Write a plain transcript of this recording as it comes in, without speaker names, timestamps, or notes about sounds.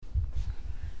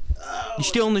You're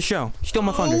stealing the show. You stole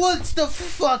my thunder. What's the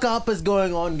fuck up is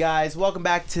going on, guys? Welcome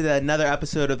back to another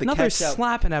episode of the Another Catch-Up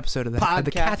slapping episode of the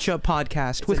Catch-Up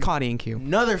Podcast with Cotty and Q.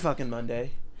 Another fucking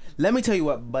Monday. Let me tell you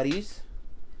what, buddies.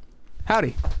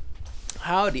 Howdy.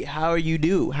 Howdy. How are you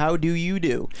do? How do you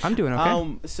do? I'm doing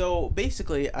okay. So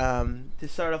basically, to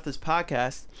start off this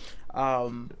podcast,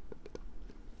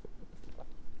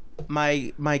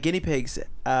 my guinea pigs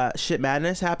shit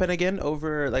madness happened again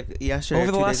over like yesterday.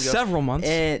 Over the last several months.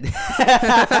 And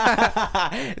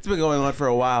it's been going on for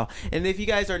a while. And if you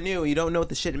guys are new, you don't know what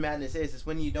the shit madness is. It's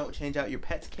when you don't change out your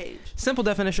pet's cage. Simple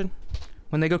definition: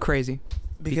 when they go crazy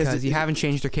because you haven't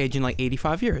changed their cage in like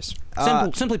 85 years.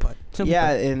 Simply put.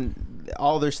 And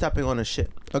all they're stepping on is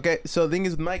shit. Okay, so the thing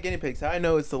is with my guinea pigs, how I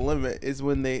know it's the limit is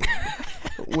when they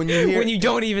when you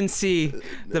don't even see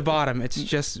the bottom. It's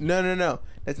just no.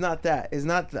 It's not that. It's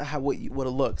not what it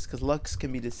looks, because looks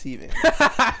can be deceiving.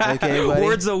 Okay, buddy?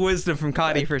 Words of wisdom from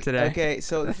Cotty for today. Okay,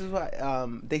 so this is why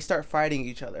they start fighting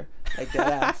each other like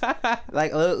that ass.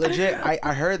 Like legit,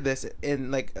 I heard this in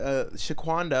like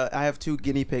Shaquanda. I have two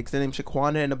guinea pigs. They're named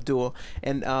Shaquanda and Abdul,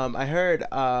 and I heard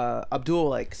Abdul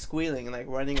like squealing and like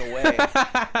running away.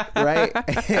 Right?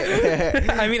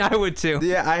 I mean, I would too.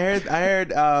 Yeah, I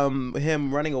heard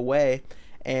him running away.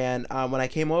 And when I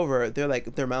came over,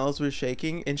 their mouths were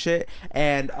shaking and shit.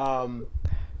 And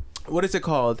what is it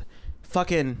called?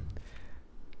 Fucking.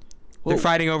 They're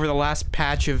fighting over the last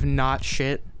patch of not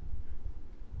shit.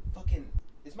 Fucking.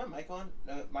 Is my mic on?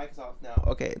 No, mic's off now.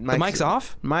 Okay, the mic's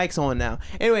off. Mic's on now.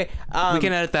 Anyway, we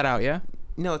can edit that out. Yeah.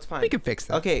 No, it's fine. We can fix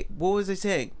that. Okay, what was I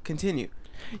saying? Continue.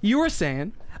 You were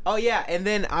saying. Oh yeah, and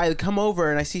then I come over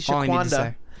and I see Shaquanda. All I need to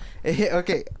say.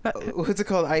 Okay, what's it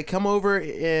called? I come over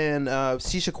and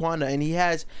see Shaquanda, and he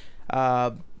has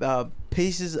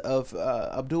pieces of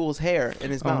Abdul's hair in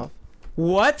his mouth.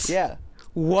 What? Yeah.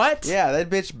 What? Yeah,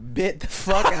 that bitch bit the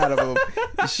fuck out of him.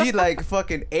 She like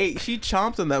fucking ate. She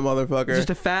chomped on that motherfucker. Just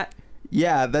a fat.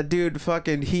 Yeah, that dude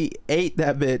he ate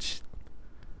that bitch.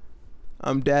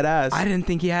 I'm dead ass. I didn't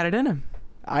think he had it in him.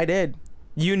 I did.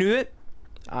 You knew it?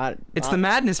 It's the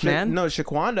madness, man. No,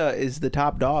 Shaquanda is the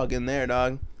top dog in there,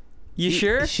 dog. You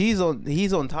sure? He's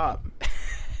on top.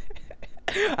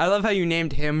 I love how you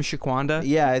named him Shaquanda.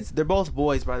 Yeah, they're both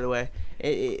boys, by the way.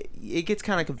 It gets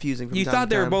kind of confusing. From you time thought to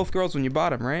they were time. both girls when you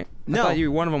bought them, right? No, I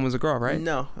thought one of them was a girl, right?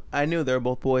 No, I knew they were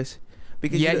both boys.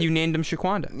 Because you named him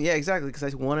Shaquanda. Yeah, exactly.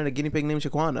 Because I wanted a guinea pig named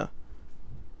Shaquanda.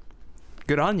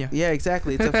 Good on you. Yeah,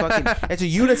 exactly. It's it's a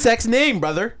unisex name,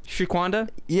 brother. Shaquanda?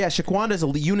 Yeah, Shaquanda is a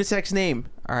unisex name.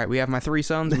 All right, we have my three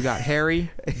sons. We got Harry,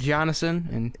 Jonathan,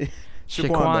 and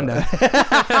Shaquanda.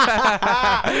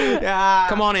 Yeah.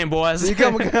 Come on in, boys.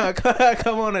 Come on in,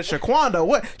 Shaquanda.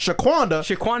 What?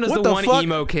 Shaquanda's what the one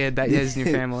emo kid that is in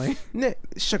your family.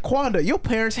 Shaquanda, your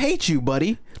parents hate you,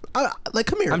 buddy. Like,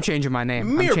 come here. I'm changing my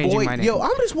name. Come here, boy. Yo,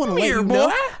 I just want to let you know.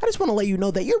 I just want to let you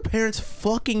know that your parents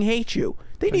fucking hate you.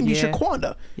 They named you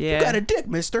Shaquanda. Yeah. You got a dick,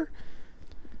 mister.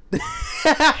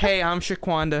 Hey, I'm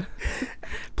Shaquanda.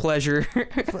 Pleasure.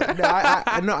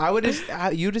 No, I would just.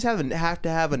 You just have to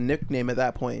have a nickname at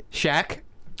that point. Shaq.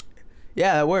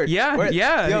 Yeah, that word.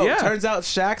 Yeah. Yo, turns out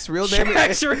Shaq's real name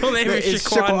is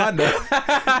Shaquanda.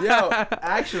 Yo,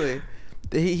 actually,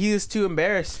 he was too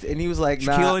embarrassed, and he was like,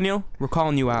 "Nah." Shaquille O'Neal, we're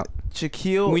calling you out.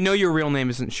 Shaquille. We know your real name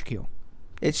isn't Shaquille.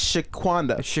 It's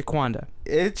Shaquanda. It's Shaquanda.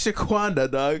 It's Shaquanda,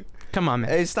 dog. Come on, man.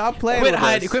 Hey, stop playing with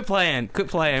us. Quit playing.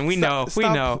 We know.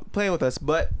 Stop playing with us.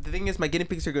 But the thing is, my guinea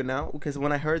pigs are good now, because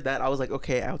when I heard that, I was like,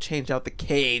 okay, I'll change out the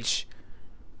cage.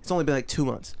 It's only been like 2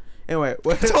 months. Anyway.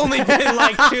 It's only been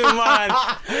like 2 months.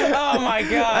 Oh, my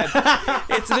God.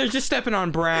 They're just stepping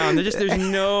on brown.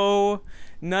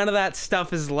 None of that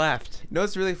stuff is left. You know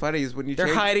what's really funny is when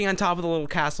they're hiding on top of the little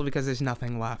castle because there's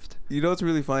nothing left. You know what's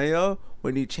really funny, though?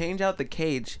 When you change out the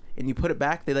cage and you put it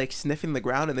back, they like sniffing the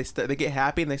ground and they get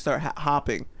happy and they start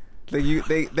hopping.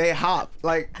 They hop.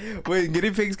 Like when guinea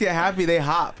pigs get happy, they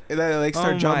hop and they like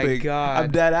start jumping. Oh my God.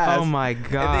 I'm dead ass. Oh my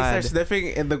God. And they start sniffing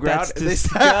in the ground. That's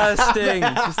disgusting.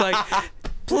 Just like,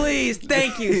 please,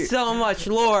 thank you so much,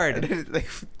 Lord.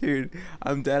 Dude,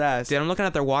 I'm dead ass. Dude, I'm looking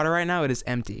at their water right now. It is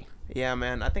empty. Yeah,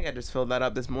 man. I think I just filled that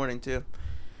up this morning too.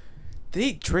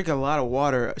 They drink a lot of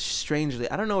water. Strangely,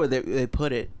 I don't know where they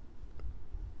put it.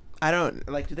 I don't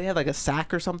like. Do they have like a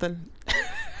sack or something?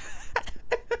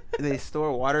 They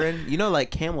store water in. You know,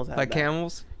 like camels have. Like that.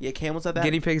 Camels? Yeah, camels have that.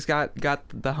 Guinea pigs got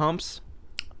the humps.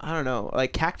 I don't know.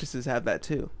 Like cactuses have that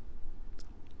too.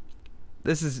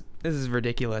 This is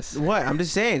ridiculous. What? I'm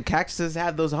just saying, cactuses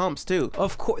have those humps too.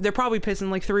 Of course, they're probably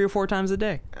pissing like 3 or 4 times a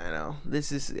day. I know.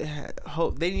 This is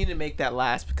hope they need to make that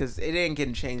last because it ain't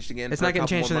getting changed again. It's not getting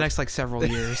changed in the next like several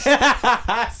years.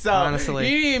 So honestly,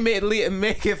 you need to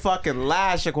make it fucking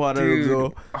last, Shaquana.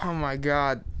 Dude, oh my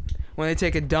god. When they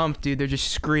take a dump, dude, they're just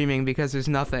screaming because there's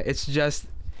nothing. It's just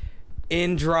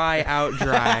in dry, out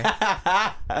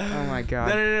dry. Oh my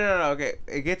god. No. Okay,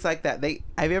 it gets like that.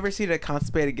 Have you ever seen a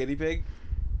constipated guinea pig?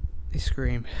 They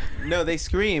scream. No, they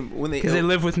scream when because they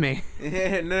live with me.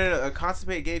 No. A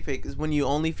constipated guinea pig is when you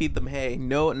only feed them hay.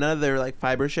 No, none of their like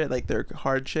fiber shit, like their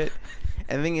hard shit.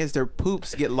 And the thing is, their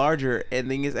poops get larger. And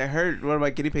the thing is, I heard one of my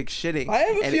guinea pigs shitting. I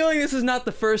have a feeling this is not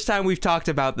the first time we've talked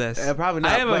about this. Probably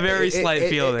not. I have a very slight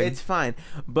feeling. It's fine.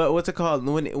 But what's it called?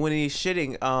 When he's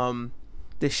shitting,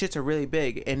 the shits are really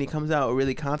big, and he comes out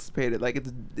really constipated. Like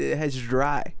it has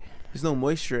dry. There's no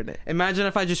moisture in it. Imagine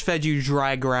if I just fed you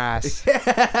dry grass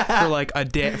for like a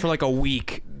day, for like a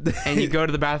week, and you go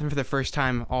to the bathroom for the first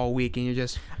time all week, and you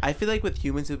just. I feel like with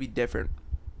humans it would be different,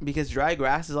 because dry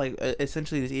grass is like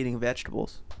essentially just eating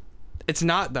vegetables. It's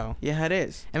not though. Yeah, it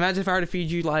is. Imagine if I were to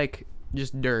feed you like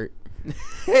just dirt.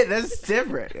 That's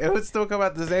different. It would still come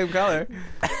out the same color.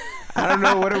 I don't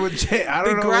know what it would change. I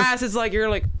don't know. The grass is like you're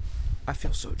like, I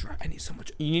feel so dry. I need so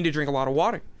much. You need to drink a lot of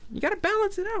water. You gotta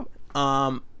balance it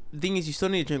out. The thing is, you still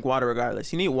need to drink water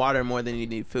regardless. You need water more than you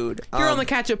need food. Here on the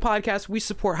Catch Up Podcast, we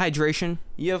support hydration.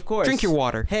 Yeah, of course. Drink your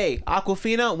water. Hey,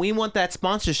 Aquafina, we want that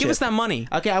sponsorship. Give us that money.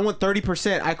 Okay, I want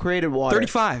 30%. I created water.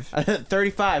 35.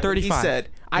 35. 35. He said,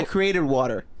 I created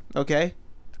water. Okay?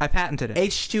 I patented it.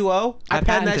 H2O. I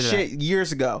patented that shit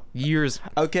years ago. Years.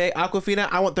 Okay, Aquafina,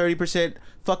 I want 30%.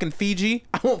 Fucking Fiji,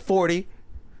 I want 40.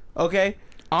 Okay?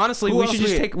 Honestly, we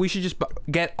should just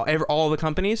get all the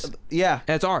companies. Yeah.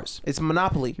 And it's ours. It's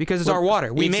monopoly. Because it's our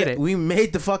water. We made it. We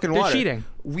made the fucking water. They're cheating.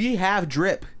 We have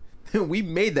drip. We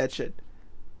made that shit.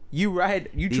 You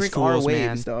These drink fools, our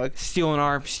waves, man. dog. Stealing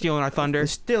our thunder. They're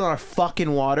stealing our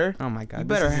fucking water. Oh my god. You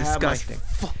better this is have disgusting. my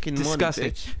fucking disgusting.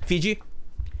 money, bitch. Fiji?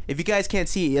 If you guys can't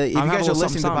see, if you guys are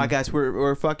listening to the podcast,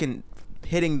 we're fucking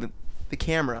hitting the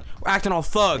camera. We're acting all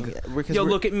thug. Yo,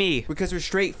 look at me. Because we're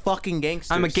straight fucking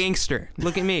gangsters. I'm a gangster.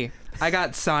 Look at me. I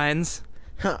got signs.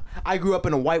 I grew up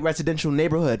in a white residential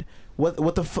neighborhood.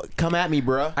 What the fuck? Come at me,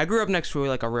 bro. I grew up next to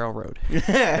like a railroad.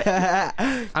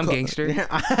 I'm gangster.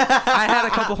 I had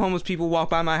a couple homeless people walk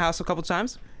by my house a couple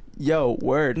times. Yo,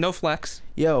 word. No flex.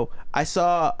 Yo, I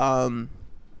saw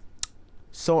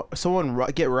someone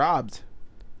get robbed,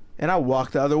 and I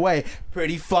walked the other way.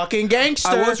 Pretty fucking gangster.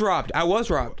 I was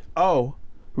robbed. Oh,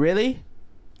 really?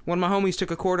 One of my homies took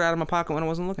a quarter out of my pocket when I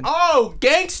wasn't looking. Oh,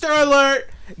 gangster alert!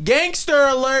 Gangster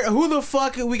alert! Who the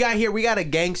fuck we got here? We got a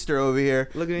gangster over here.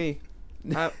 Look at me.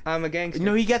 I'm a gangster.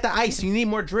 No, you got the ice. You need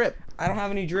more drip. I don't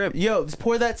have any drip. Yo, just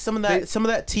pour some of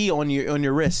that tea on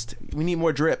your wrist. We need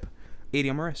more drip. 80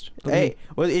 on my wrist. Hey,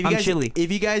 well, I'm chilly.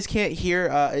 If you guys can't hear,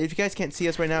 if you guys can't see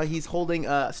us right now, he's holding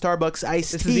Starbucks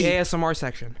iced tea. This is the ASMR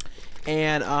section.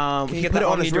 And can you get that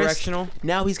on his wrist?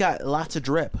 Now he's got lots of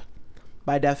drip.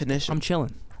 By definition, I'm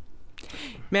chilling.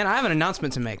 Man, I have an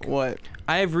announcement to make. What?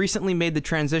 I have recently made the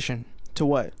transition. To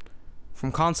what?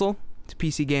 From console to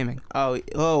PC gaming.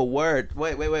 Oh, word.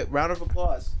 Wait. Round of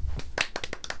applause.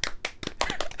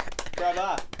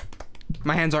 Bravo.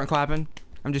 My hands aren't clapping.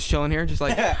 I'm just chilling here, just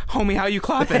like, homie, how you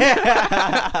clapping? Just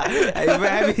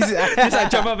I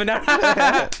jump up and down.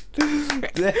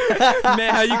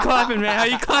 Man, how you clapping?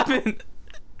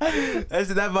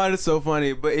 That Vine is so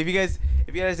funny. But if you guys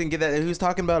didn't get that, he was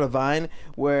talking about a Vine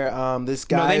where this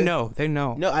guy. No, they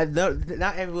know. No,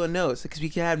 not everyone knows because we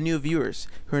can have new viewers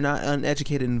who are not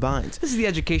uneducated in Vines. This is the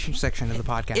education section of the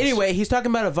podcast. Anyway, he's talking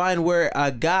about a Vine where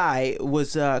a guy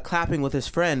was clapping with his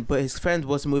friend, but his friend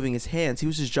wasn't moving his hands. He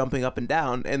was just jumping up and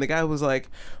down, and the guy was like,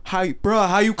 "How you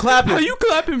clapping? How you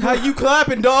clapping, bro? How you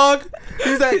clapping, dog?"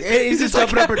 He's like, he's just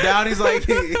jumping up and down. He's like,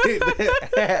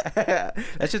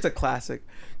 that's just a classic,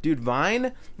 dude.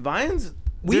 Vines.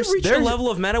 We've reached a level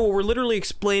of meta where we're literally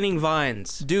explaining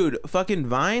Vines. Dude, fucking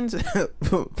Vines. I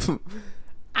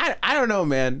don't know,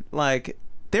 man. Like,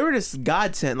 they were just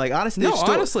godsend. Like, honestly. No,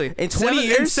 honestly. In 20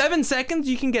 years. In 7 seconds,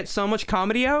 you can get so much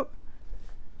comedy out.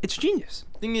 It's genius.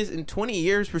 Thing is, in 20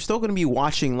 years, we're still going to be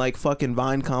watching, like, fucking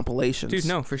Vine compilations. Dude,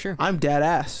 no, for sure. I'm dead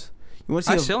ass. You want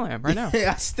to see? I still am right now.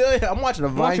 I'm watching a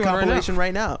Vine compilation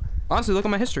right now. Honestly, look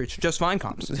at my history. It's just Vine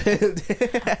comps.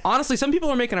 Honestly, some people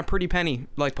are making a pretty penny,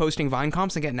 like posting Vine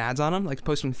comps and getting ads on them, like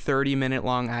posting 30-minute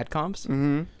long ad comps.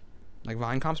 Mm-hmm. Like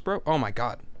Vine comps, bro. Oh my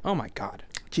god.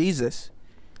 Jesus.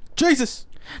 Jesus.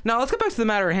 Now let's get back to the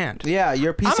matter at hand. Yeah,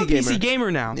 you're a PC I'm a gamer. PC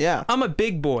gamer now. Yeah. I'm a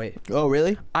big boy. Oh,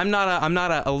 really? I'm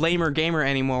not a lamer gamer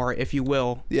anymore, if you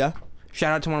will. Yeah.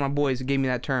 Shout out to one of my boys who gave me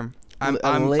that term. I'm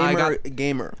a lamer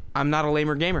gamer. I'm not a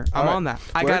lamer gamer. I'm on that.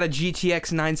 I got a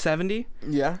GTX 970.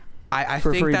 Yeah. I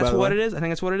For think free, that's by the what way. it is. I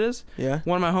think that's what it is. Yeah.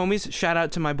 One of my homies, shout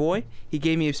out to my boy. He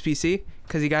gave me his PC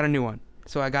because he got a new one.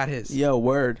 So I got his. Yo,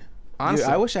 word. Honestly.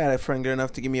 Dude, I wish I had a friend good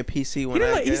enough to give me a PC when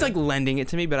He's like lending it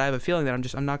to me, but I have a feeling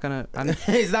that I'm not gonna.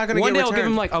 He's not gonna one get day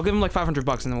returned. I'll give him like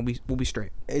 $500 and then we'll be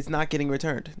straight. It's not getting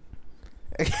returned.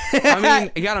 I mean,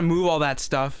 you gotta move all that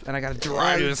stuff, and I gotta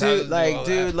drive to his house to do all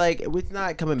that. like it's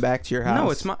not coming back to your house.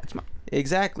 No, it's not.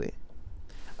 Exactly.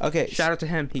 Okay. Shout out to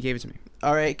him. He gave it to me.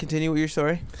 All right, continue with your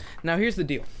story. Now here's the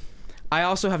deal. I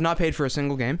also have not paid for a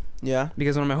single game Yeah.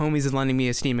 because one of my homies is lending me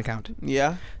a Steam account.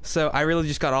 Yeah. So I really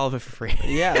just got all of it for free.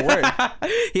 Yeah. Word.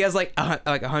 He has like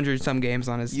 100 some games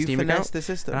on his You Steam finessed account. the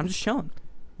system. And I'm just chilling.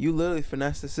 You literally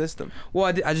finessed the system. Well,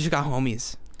 I just got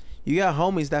homies. You got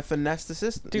homies that finesse the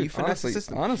system. Dude, you finesse the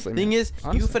system. honestly, Thing man. is, you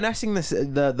Honestly. finessing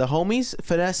the homies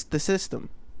finesse the system.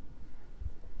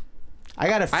 I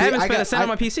I haven't spent a cent on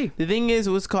my PC. The thing is,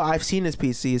 what's called? I've seen his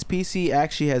PC. His PC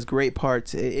actually has great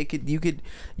parts. You could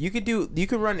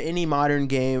run any modern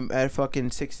game at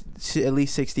fucking at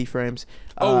least 60 frames.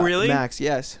 Oh, really? Max,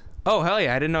 yes. Oh, hell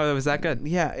yeah. I didn't know it was that good.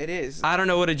 Yeah, it is. I don't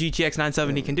know what a GTX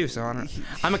 970 can do, so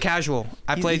I'm a casual.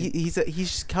 I played. He's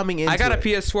just coming in. I got a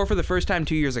PS4 for the first time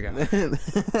 2 years ago. I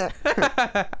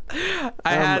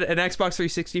had an Xbox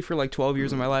 360 for like 12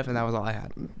 years of my life, and that was all I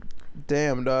had.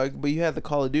 Damn, dog. But you had the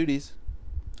Call of Duties.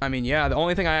 I mean, yeah, the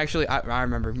only thing I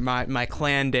remember my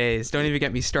clan days. Don't even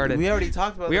get me started. We already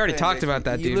talked about.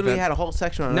 That, dude. You literally had a whole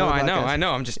section on. No, another podcast. I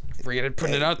know. I'm just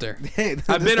putting it out there.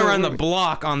 I've been around the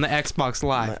block on the Xbox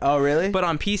Live. Oh, really? But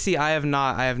on PC, I have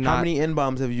not. How many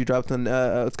N-bombs have you dropped on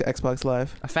Xbox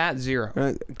Live? A fat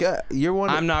zero. You're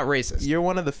one. I'm not racist. You're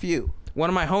one of the few.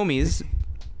 One of my homies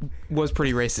was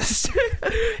pretty racist.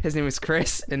 His name was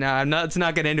Chris, and let's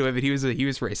not get into it, but he was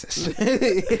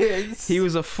racist. He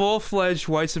was a full-fledged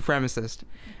white supremacist,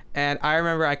 and I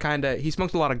remember he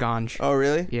smoked a lot of ganj. Oh,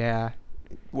 really? Yeah.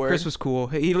 Word. Chris was cool.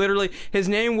 His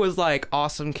name was like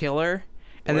Awesome Killer,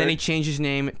 and then he changed his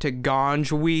name to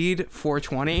Ganj Weed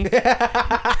 420.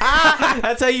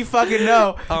 That's how you fucking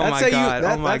know. Oh that's my god!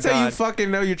 That's how you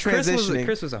fucking know you're transitioning.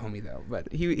 Chris was a homie though,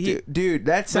 but he dude,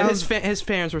 that sounds. But his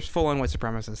parents were full on white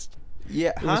supremacists.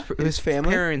 Yeah, huh? His family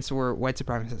parents were white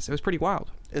supremacists. It was pretty wild.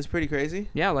 It's pretty crazy.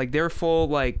 Yeah, like they were full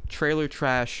like trailer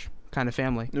trash kind of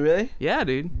family. Really? Yeah,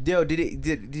 dude. Yo, did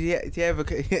he have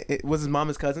was his mom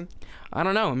his cousin? I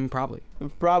don't know. I mean, probably.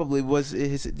 Probably was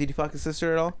his. Did he fuck his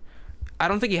sister at all? I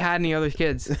don't think he had any other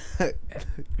kids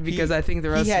because I think the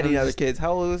rest. He had of any them other kids.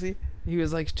 How old was he? He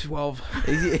was like 12.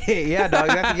 Yeah, dog.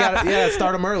 You gotta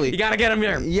start him early. You gotta get him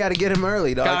there. You gotta get him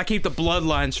early, dog. Gotta keep the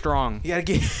bloodline strong. You gotta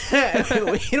get.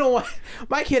 You know what?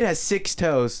 My kid has 6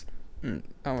 toes.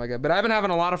 Oh my god! But I've been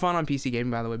having a lot of fun on PC gaming,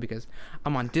 by the way, because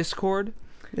I'm on Discord.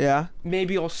 Yeah.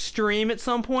 Maybe I'll stream at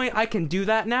some point. I can do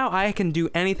that now. I can do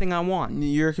anything I want.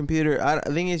 Your computer.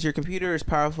 The thing is, your computer is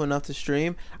powerful enough to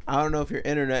stream. I don't know if your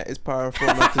internet is powerful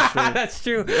enough to stream. That's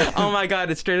true. Oh my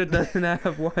god! It straight up doesn't have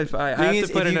Wi-Fi. Thing is,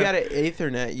 if you got an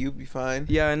Ethernet, you'd be fine.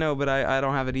 Yeah, I know, but I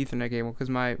don't have an Ethernet cable because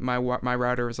my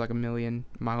router is like a million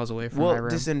miles away from my room. Well,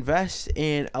 just invest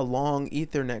in a long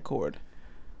Ethernet cord.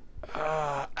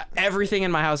 Everything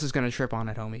in my house is gonna trip on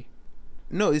it, homie.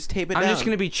 No, just tape it down. I'm just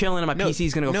gonna be chilling and my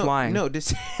PC's gonna go flying. No,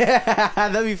 just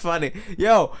that'd be funny.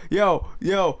 Yo,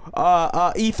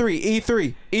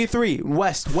 E3,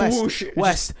 west.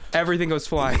 Just everything goes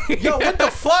flying. Yo, what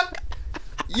the fuck?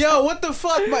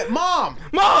 My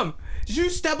mom, did you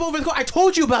step over the car? I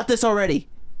told you about this already.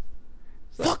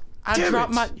 Fuck.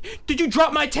 Did you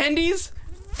drop my tendies?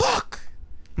 Fuck.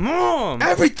 Mom.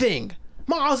 Everything.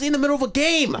 Mom, I was in the middle of a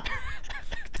game.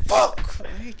 Fuck. I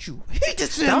hate you. I hate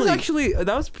this family.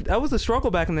 That was a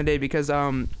struggle back in the day because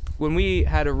when we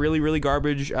had a really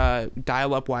garbage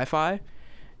dial-up Wi-Fi.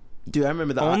 Dude, I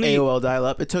remember the AOL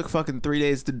dial-up. It took fucking 3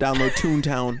 days to download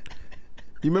Toontown.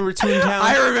 You remember Toontown?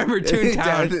 I remember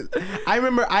Toontown. I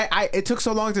remember it took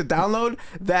so long to download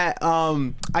that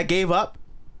I gave up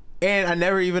and I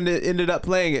never even ended up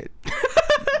playing it.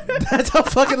 That's how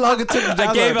fucking long it took to download.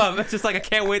 I gave up. It's just like I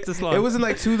can't wait this long. It was in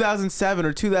like 2007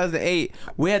 or 2008.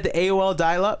 We had the AOL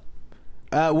dial-up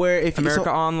where if America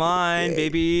Online,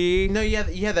 baby. No, you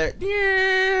had that.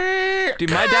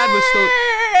 Dude, my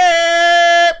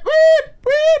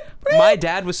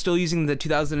dad was still using the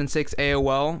 2006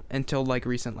 AOL until like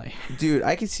recently. Dude,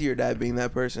 I can see your dad being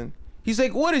that person. He's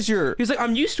like, what is your... He's like,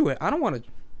 I'm used to it. I don't want to...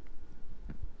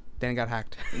 Then it got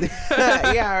hacked.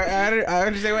 Yeah, I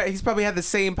understand. What, he's probably had the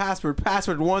same password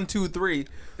 123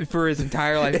 for his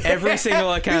entire life. Every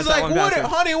single account. He's like,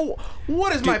 honey,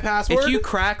 what is my password? If you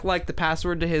crack like the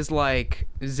password to his like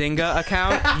Zynga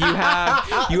account,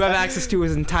 you have access to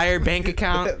his entire bank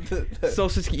account. Social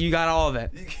Security, you got all of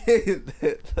it.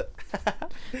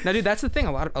 Now, dude, that's the thing.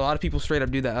 A lot of people straight up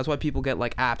do that. That's why people get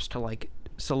like apps to like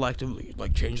selectively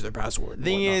like change their password.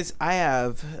 Thing is, I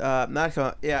have we're not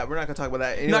gonna talk about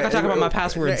that. Anyway, not gonna talk about my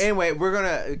passwords. Anyway, we're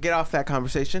gonna get off that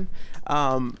conversation.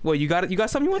 Well, you got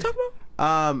something you want to talk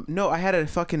about? No, I had a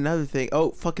fucking another thing. Oh,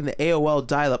 fucking the AOL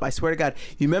dial-up. I swear to God.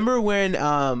 You remember when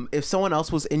if someone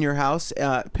else was in your house,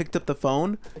 picked up the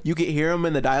phone, you could hear them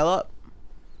in the dial-up?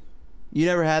 You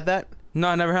never had that? No,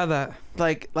 I never had that.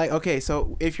 Like okay,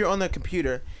 so if you're on the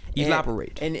computer.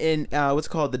 Elaborate. And what's it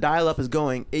called? The dial-up is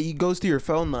going. It goes to your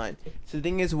phone line. So the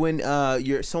thing is, when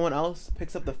someone else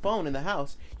picks up the phone in the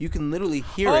house, you can literally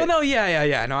hear it. Oh no,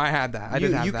 yeah. No, I had that. I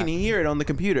did have that. You can hear it on the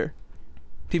computer.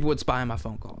 People would spy on my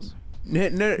phone calls.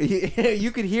 No,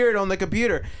 you could hear it on the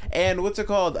computer. And what's it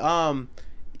called?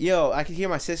 Yo, I can hear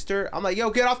my sister. I'm like,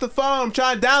 yo, get off the phone. I'm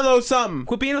trying to download something.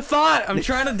 Quit being a thought. I'm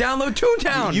trying to download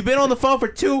Toontown. You've been on the phone for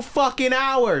 2 fucking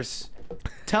hours.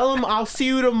 Tell him I'll see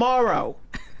you tomorrow.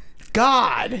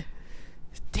 God.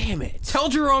 Damn it. Tell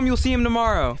Jerome you'll see him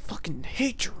tomorrow. I fucking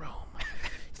hate Jerome.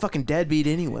 He's fucking deadbeat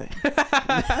anyway.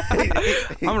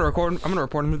 I'm gonna report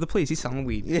him to the police. He's selling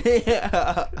weed.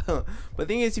 Yeah. But the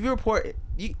thing is, if you report,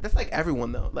 that's like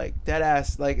everyone though. Like dead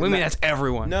ass. Like. What do you mean that's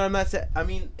everyone? No, I'm not saying. I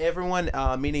mean everyone.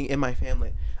 Meaning in my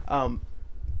family.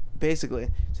 Basically.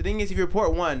 So the thing is, if you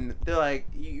report one, they're like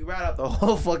you rat out the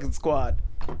whole fucking squad.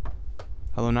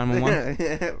 Hello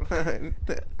 911.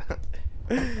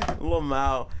 Little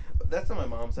Mao. That's on my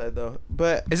mom's side though.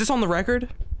 But is this on the record?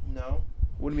 No.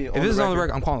 What do you mean? If this is on the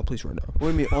record, I'm calling the police right now. What do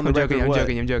you mean on the record?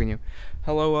 I'm joking you.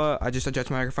 Hello, I just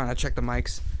adjusted my microphone. I checked the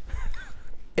mics.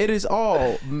 It is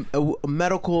all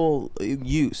medical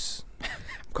use. I'm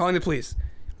calling the police.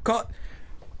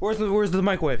 Where's the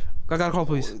microwave? I gotta call the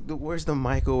police. Where's the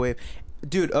microwave?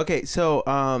 Dude, okay, so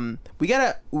we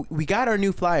got our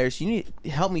new flyers. You need to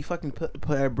help me fucking put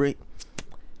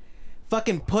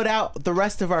out the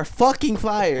rest of our fucking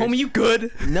flyers. Homie, you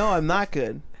good? No, I'm not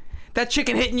good. That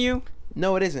chicken hitting you?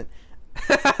 No, it isn't.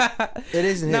 It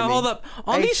isn't. Now hold up.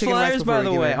 On these flyers, by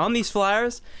the way, on these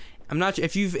flyers, I'm not sure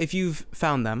if you've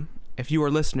found them, if you are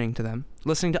listening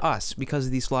to us because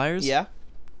of these flyers. Yeah.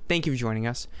 Thank you for joining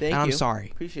us. Thank you. I'm sorry.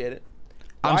 Appreciate it.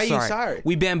 Why are you sorry?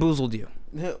 We bamboozled you.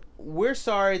 We're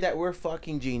sorry that we're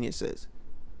fucking geniuses.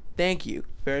 Thank you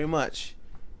very much.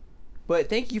 But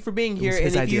thank you for being here.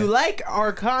 And if you like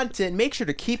our content, make sure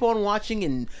to keep on watching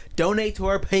and donate to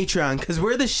our Patreon because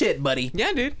we're the shit, buddy.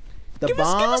 Yeah, dude. Give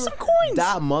us some coins.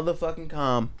 Motherfucking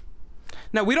com.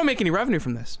 Now, we don't make any revenue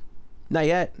from this. Not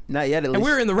yet. Not yet, at least. And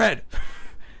we're in the red.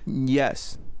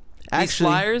 Yes. Actually, these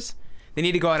flyers, they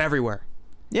need to go out everywhere.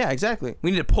 Yeah, exactly.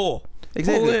 We need to pull.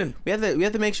 Exactly. Pull in. We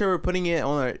have to make sure we're putting it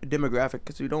on our demographic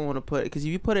because we don't want to put it. Because if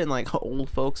you put it in like old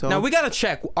folks' home. Now, we got to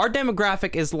check. Our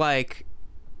demographic is like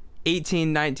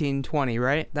 18, 19, 20,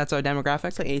 right? That's our demographic?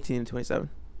 It's like 18 and 27.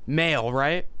 Male,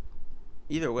 right?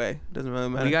 Either way. Doesn't really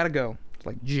matter. We got to go. It's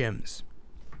like gyms.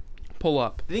 Pull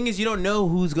up. The thing is, you don't know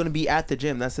who's going to be at the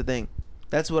gym. That's the thing.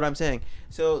 That's what I'm saying.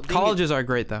 So colleges are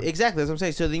great, though. Exactly. That's what I'm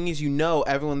saying. So the thing is,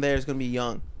 everyone there is going to be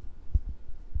young.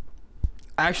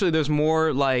 Actually, there's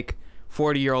more like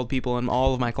 40-year-old people in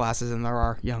all of my classes than there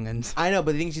are youngins. I know,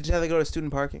 but the thing is, you just have to go to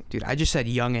student parking. Dude, I just said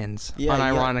youngins,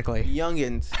 unironically.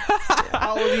 Youngins.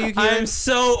 How old are you, Keelan? I'm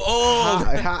so old.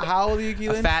 How old are you,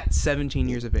 Keelan? A fat 17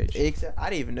 years of age. I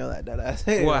didn't even know that,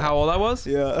 deadass. What, how old I was?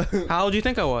 Yeah. How old do you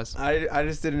think I was? I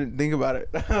just didn't think about it.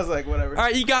 I was like, whatever. All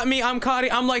right, you got me. I'm Cotty.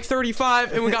 I'm like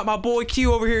 35, and we got my boy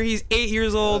Q over here. He's 8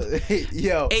 years old.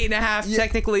 Yo. 8.5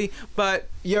 technically, but...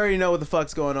 You already know what the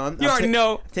fuck's going on. You already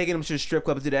know. Taking him to the strip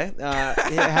club today.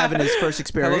 Having his first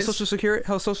experience. Hello, Social Security.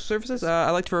 Hello, Social Services. I'd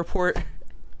like to report.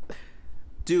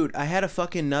 Dude, I had a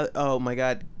fucking nut. Oh my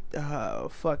god.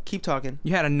 Fuck. Keep talking.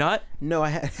 You had a nut? No, I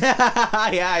had.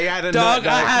 Yeah, I had a nut. Dog,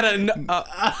 I had a nut.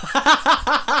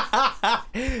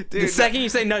 Dude, the second you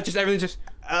say nut, just everything just.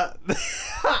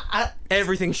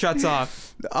 Everything shuts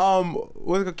off.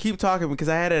 We'll keep talking because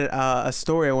I had a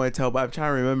story I want to tell, but I'm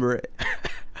trying to remember it.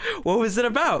 What was it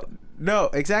about? No,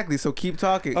 exactly. So keep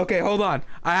talking. Okay, hold on.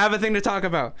 I have a thing to talk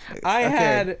about. So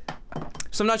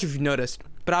I'm not sure if you've noticed,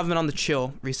 but I've been on the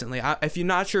chill recently. If you're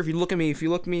not sure, if you look at me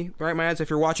right in my eyes, if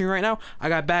you're watching right now, I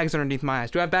got bags underneath my eyes.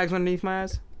 Do I have bags underneath my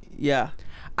eyes? Yeah.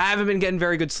 I haven't been getting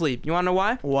very good sleep. You want to know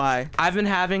why? Why? I've been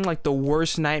having like the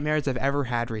worst nightmares I've ever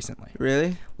had recently.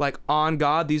 Really? Like, on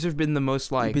God, these have been the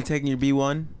most like... You been taking your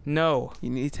B1? No. You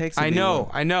need to take some I B1.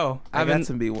 know. I got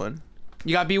some B1.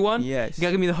 You got B1? Yes. You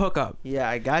gotta give me the hookup. Yeah,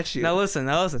 I got you. Now listen.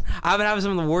 I've been having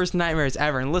some of the worst nightmares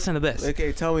ever, and listen to this.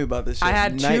 Okay, tell me about this shit. I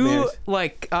had Nightmares. two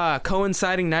like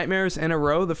coinciding nightmares in a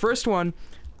row. The first one,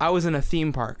 I was in a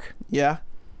theme park. Yeah.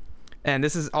 And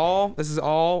this is all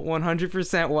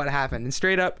 100% what happened. And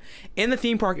straight up, in the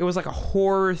theme park, it was like a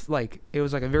horror, like it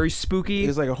was like a very spooky. It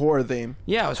was like a horror theme.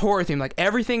 Yeah, it was horror theme. Like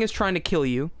everything is trying to kill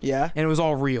you. Yeah. And it was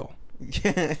all real.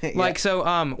 Yeah. Like so,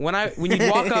 when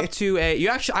you walk up to I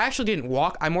actually didn't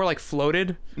walk. I more like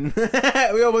floated.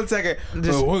 Yo, 1 second.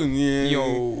 Just-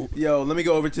 Yo, let me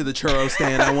go over to the churro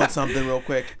stand. I want something real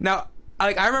quick. Now,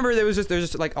 like I remember there's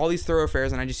just like all these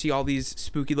thoroughfares, and I just see all these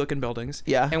spooky looking buildings.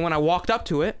 Yeah. And when I walked up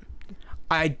to it,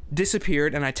 I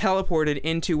disappeared and I teleported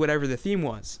into whatever the theme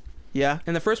was. Yeah.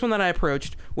 And the first one that I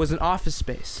approached was an office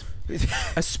space.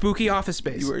 A spooky office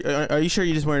space. Are you sure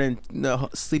you just weren't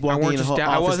sleepwalking in Office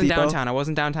I wasn't Depot? downtown. I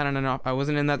wasn't downtown I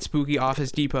wasn't in that spooky Office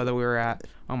Depot that we were at.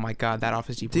 Oh my God, that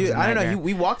Office Depot. Dude, was a I don't know. nightmare.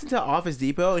 We walked into Office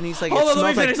Depot and he's like, Hold it on,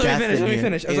 let me smells finish. like Let me death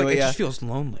finish. I was in like, here. it just feels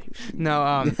lonely. No,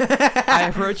 I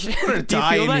approached. Do you feel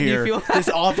Die in that? Do here. you feel that? This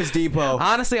Office Depot.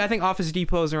 Honestly, I think Office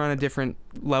Depots are on a different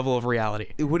level of reality.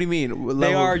 What do you mean?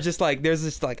 They are just like there's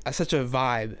this like such a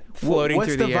vibe floating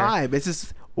through the air. What's the vibe? It's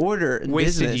just order and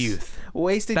Wasted business. youth.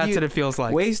 Wasted That's youth. what it feels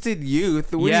like. Wasted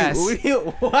youth. Yes.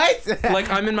 What? Like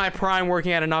I'm in my prime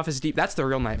working at an Office Depot. That's the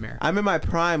real nightmare. I'm in my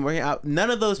prime working out. None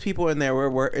of those people in there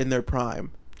were in their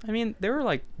prime. I mean, they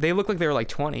looked like they were like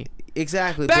 20.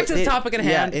 Exactly. Back to the topic at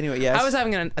hand. Yeah. Anyway, yes. I was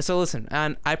having so listen,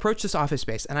 and I approached this office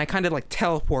space, and I kind of like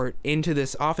teleport into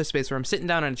this office space where I'm sitting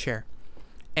down on a chair.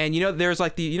 And there's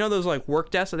like those like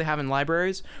work desks that they have in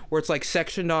libraries where it's like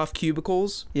sectioned off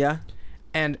cubicles. Yeah.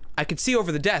 And I could see over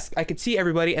the desk. I could see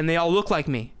everybody, and they all look like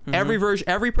me. Mm-hmm.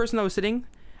 Every person that was sitting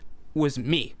was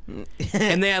me,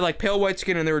 and they had like pale white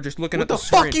skin, and they were just looking at the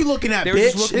screen. What the screen. fuck you looking at, they were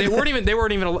bitch? just they weren't even. They were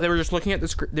just looking at the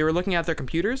screen. They were looking at their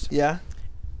computers. Yeah.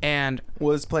 And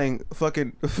was playing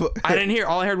fucking. I didn't hear.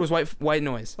 All I heard was white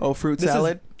noise. Oh, fruit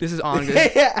salad. This is on. You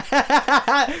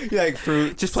like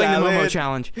fruit? Just playing salad. the Momo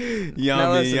challenge.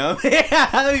 Yummy, yummy.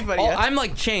 That'd be funny. I'm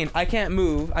like chained. I can't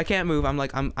move. I'm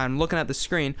like I'm looking at the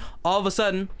screen. All of a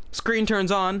sudden, screen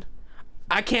turns on.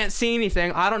 I can't see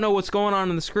anything. I don't know what's going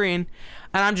on the screen,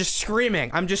 and I'm just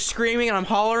screaming. And I'm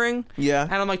hollering. Yeah.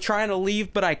 And I'm like trying to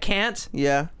leave, but I can't.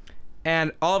 Yeah.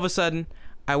 And all of a sudden,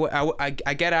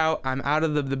 I get out. I'm out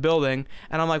of the building,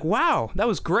 and I'm like, wow, that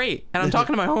was great. And I'm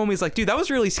talking to my homies like, dude, that was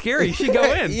really scary. You should go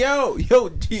in. yo,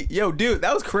 dude,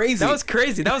 that was crazy. That was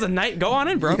crazy. That was a night. Go on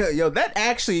in, bro. Yo, that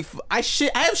actually, I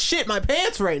have shit my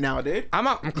pants right now, dude. I'm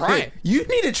crying. You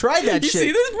need to try that You shit.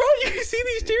 see this, bro? You see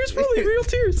these tears, bro? Like real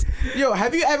tears. Yo,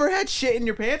 have you ever had shit in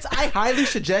your pants? I highly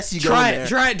suggest you go Try in there.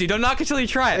 Try it, dude. Don't knock it till you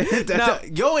try it. Now,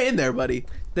 Go in there, buddy.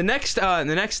 the next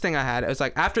thing I had, it was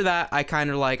like after that, I kind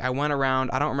of like I went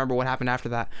around. I don't remember what happened after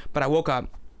that, but I woke up.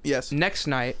 Yes. Next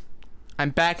night,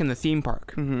 I'm back in the theme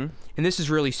park, Mm-hmm. and this is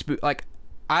really like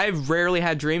I've rarely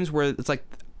had dreams where it's like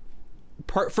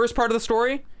first part of the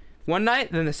story one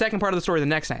night, then the second part of the story the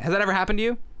next night. Has that ever happened to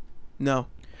you? No.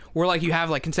 Where like you have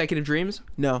like consecutive dreams?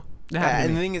 No. That happened to And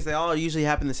me. the thing is, they all usually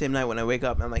happen the same night when I wake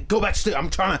up. And I'm like, go back to sleep. I'm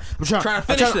trying to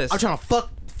finish this. I'm trying to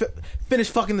finish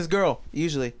fucking this girl.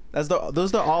 Usually, those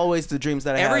are always the dreams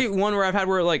that I have. Every one where I've had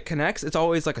where it like connects, it's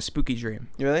always like a spooky dream.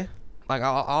 Really? Like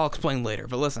I'll explain later,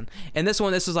 but listen. And this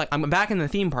is like I'm back in the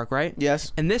theme park, right?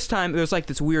 Yes. And this time there's like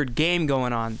this weird game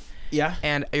going on, Yeah.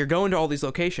 and you're going to all these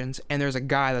locations, and there's a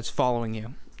guy that's following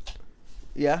you.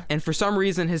 Yeah. And for some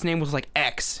reason, his name was like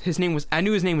X. I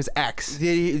knew his name was X.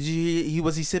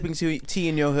 Was he sipping tea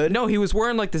in your hood? No, he was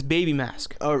wearing like this baby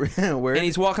mask, Oh, where? and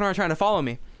he's walking around trying to follow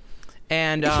me.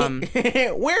 And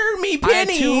where are me I had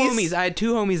pennies?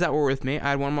 two homies that were with me.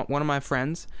 I had one of my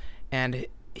friends, and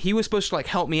he was supposed to like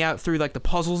help me out through like the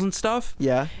puzzles and stuff.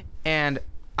 Yeah. And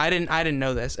I didn't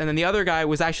know this. And then the other guy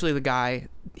was actually the guy.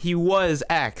 He was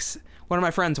X. One of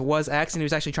my friends was X, and he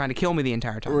was actually trying to kill me the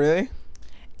entire time. Really?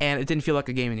 And it didn't feel like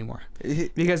a game anymore.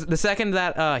 Because the second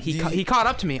that he caught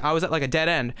up to me, I was at like a dead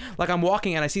end. Like I'm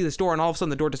walking and I see this door, and all of a sudden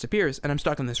the door disappears, and I'm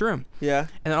stuck in this room. Yeah.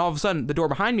 And then all of a sudden the door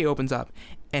behind me opens up,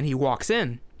 and he walks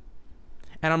in.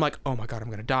 And I'm like, oh my God, I'm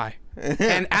gonna die.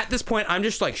 And at this point, I'm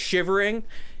just like shivering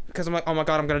because I'm like, oh my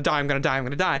God, I'm gonna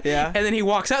die. Yeah. And then he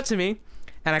walks out to me,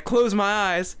 and I close my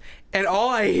eyes, and all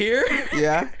I hear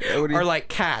are like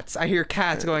cats. I hear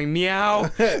cats going meow,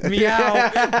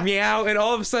 meow, meow, and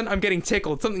all of a sudden I'm getting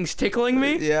tickled. Something's tickling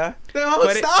me. Yeah. No,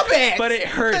 stop it! But it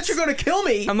hurts. That you're gonna kill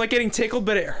me. I'm like getting tickled,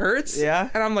 but it hurts. Yeah.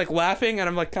 And I'm like laughing, and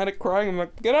I'm like kind of crying. I'm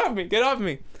like, get off me, get off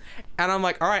me. And I'm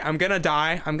like, all right, I'm gonna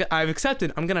die. I've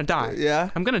accepted. I'm gonna die. Yeah.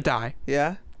 I'm gonna die.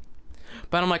 Yeah.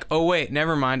 But I'm like, oh wait,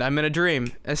 never mind. I'm in a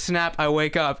dream. A snap, I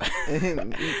wake up,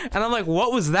 and I'm like,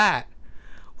 what was that?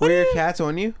 Were your cats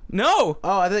on you? No.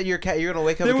 Oh, I thought your cat. You're gonna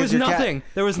wake up. There was nothing.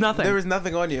 There was nothing. There was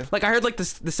nothing on you. Like I heard like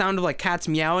the sound of like cats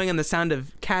meowing and the sound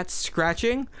of cats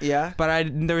scratching. Yeah. But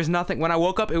there was nothing. When I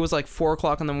woke up, it was like 4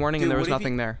 o'clock in the morning, and there was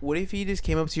nothing there. What if he just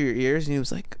came up to your ears and he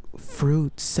was like,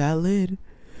 fruit salad?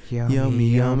 Yummy, Yummy,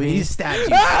 yummy. He stabbed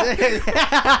you.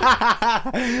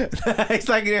 It's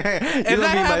like, if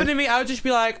that happened to me, I would just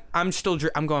be like, I'm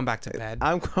going back to bed.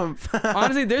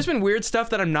 Honestly, there's been weird stuff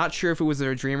that I'm not sure if it was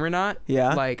a dream or not.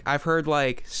 Yeah. Like I've heard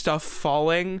like stuff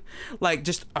falling, like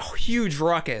just a huge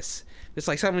ruckus. It's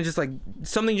like something just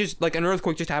like an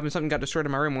earthquake just happened. Something got destroyed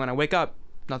in my room. When I wake up,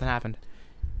 nothing happened.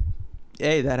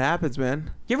 Hey, that happens,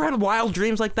 man. You ever had wild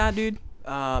dreams like that, dude?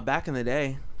 Back in the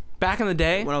day. Back in the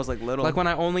day? When I was like little. Like when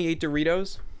I only ate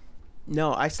Doritos?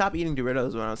 No, I stopped eating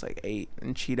Doritos when I was like 8,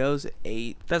 and Cheetos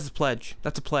 8. That's a pledge.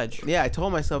 That's a pledge. Yeah, I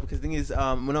told myself because the thing is,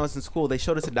 when I was in school, they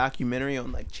showed us a documentary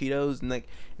on like Cheetos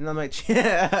and I'm like,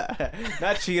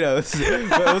 not Cheetos,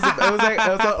 but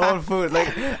it was old food.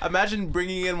 Like, imagine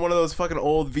bringing in one of those fucking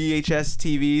old VHS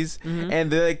TVs,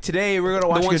 and they're like, today we're gonna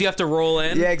watch the ones you have to roll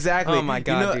in. Yeah, exactly. Oh my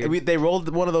god, dude. They rolled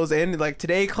one of those in. Like,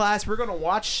 today class, we're gonna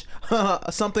watch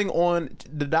something on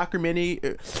the documentary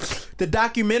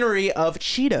of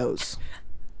Cheetos.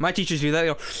 My teachers do that. They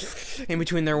go in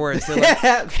between their words. They're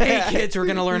like, hey kids, we're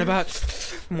gonna learn about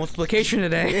multiplication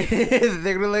today.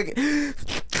 They're gonna like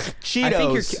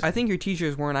Cheetos. I think your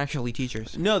teachers weren't actually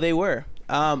teachers. No, they were.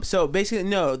 So basically,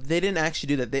 no, they didn't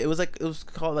actually do that. It was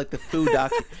called like the Food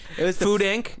Doc. It was Food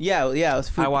Inc. Yeah, it was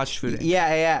Food. I watched Food Inc.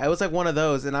 Yeah. It was like one of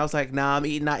those, and I was like, nah,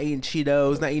 I'm not eating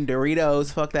Cheetos, not eating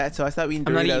Doritos. Fuck that. So I stopped eating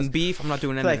Doritos. I'm not eating beef. I'm not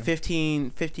doing anything. For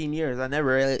like 15 years. I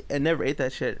never ate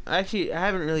that shit. Actually, I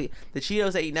haven't really. The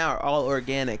Cheetos I eat now are all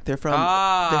organic. They're from.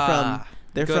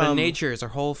 They're go from to Nature's or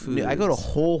Whole Foods. I go to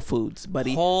Whole Foods,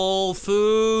 buddy. Whole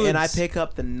Foods. And I pick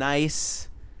up the nice,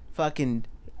 fucking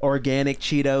organic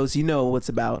Cheetos. You know what's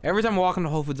about. Every time I walk into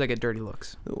Whole Foods, I get dirty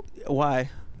looks. Why?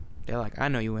 They're like, I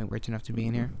know you ain't rich enough to be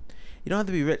in here. You don't have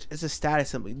to be rich. It's a status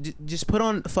symbol. Just put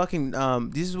on fucking.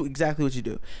 This is exactly what you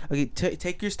do. Okay,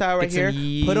 take your style right here.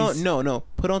 Put on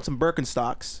Put on some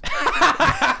Birkenstocks.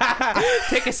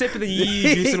 Take a sip of the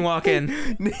yee juice and walk in.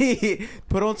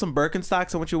 Put on some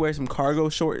Birkenstocks. I want you to wear some cargo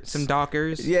shorts. Some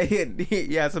Dockers. Yeah.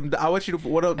 I want you to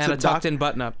put on and some a tucked-in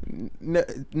button-up.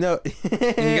 No. And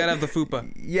you gotta have the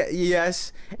fupa. Yeah.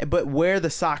 Yes. But wear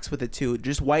the socks with it too.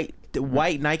 Just white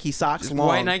Nike socks. Just long.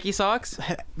 White Nike socks.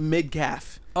 Mid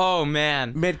calf. Oh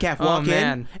man. Mid calf. Walk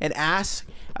in and ask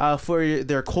for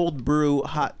their cold brew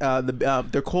hot.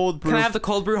 Their cold brew. Can I have the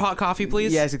cold brew hot coffee,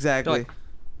 please? Yes, exactly.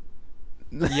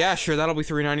 Yeah, sure. That'll be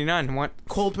 $3.99. What?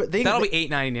 Cold. That'll be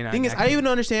 $8.99. Thing is, I even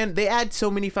understand they add so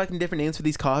many fucking different names for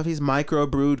these coffees. Micro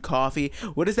brewed coffee.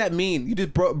 What does that mean? You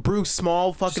just brew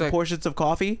small fucking portions of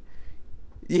coffee?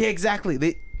 Yeah, exactly.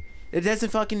 It doesn't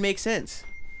fucking make sense.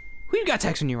 Who you got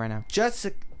texting you right now? Just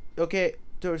okay.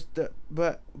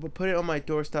 But put it on my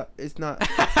doorstep. It's not.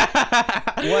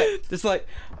 What? It's like.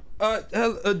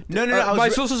 No. My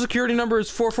social security number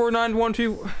is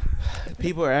 44912.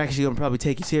 People are actually gonna probably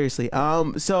take you seriously.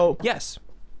 So yes.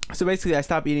 So basically, I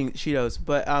stopped eating Cheetos.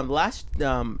 But last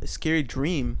scary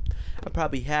dream I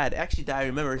probably had. Actually, I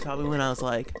remember it's probably when I was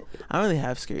like, I don't really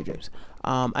have scary dreams.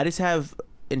 I just have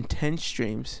intense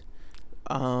dreams.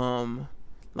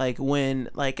 Like when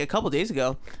a couple days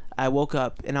ago, I woke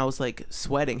up and I was like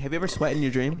sweating. Have you ever sweat in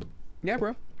your dream? Yeah,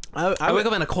 bro. I wake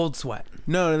up in a cold sweat.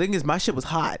 No, the thing is, my shit was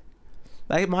hot.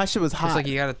 Like, my shit was hot. It's like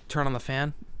you gotta turn on the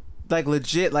fan. Like,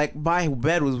 legit, like, my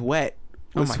bed was wet.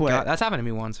 Oh my god, that's happened to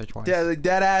me once or twice. Yeah, like,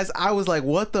 dead ass. I was like,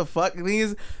 what the fuck?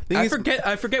 I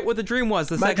forget what the dream was.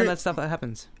 The second that stuff that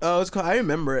happens. Oh, it's called. I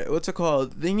remember it. What's it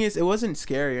called? The thing is, it wasn't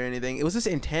scary or anything. It was just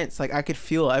intense. Like, I could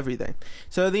feel everything.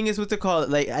 So the thing is, what's it called?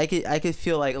 Like, I could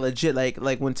feel like legit.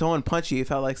 Like when someone punched you, it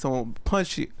felt like someone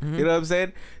punched you. Mm-hmm. You know what I'm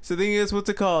saying? So the thing is, what's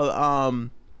it called?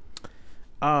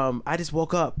 I just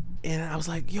woke up and I was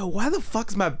like, yo, why the fuck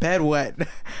is my bed wet?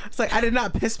 It's like, I did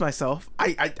not piss myself.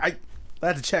 I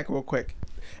had to check real quick.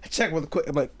 I checked real quick.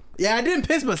 I'm like, yeah, I didn't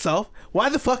piss myself. Why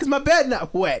the fuck is my bed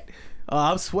not wet?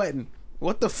 I'm sweating.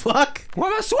 What the fuck? Why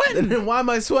am I sweating? Why am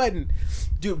I sweating?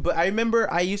 Dude, but I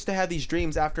remember I used to have these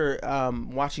dreams after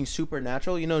watching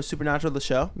Supernatural. You know Supernatural, the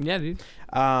show? Yeah, dude.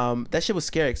 That shit was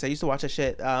scary because I used to watch that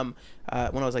shit when I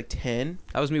was like 10.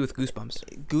 That was me with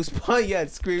Goosebumps. Goosebumps? Yeah,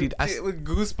 it's screaming with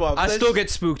Goosebumps. I still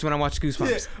get spooked when I watch Goosebumps.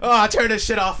 Yeah. Oh, I turn this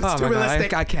shit off. It's too realistic.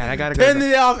 God, I can't. I gotta turn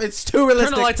it off. It's too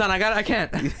realistic. Turn the lights on. I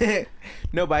can't.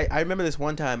 No, but I remember this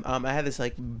one time. I had this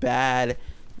like bad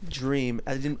dream.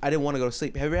 I didn't want to go to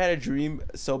sleep. Have you ever had a dream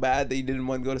so bad that you didn't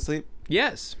want to go to sleep?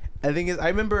 Yes. The thing is, I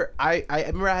remember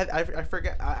I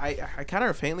forget. I kind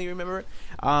of faintly remember it.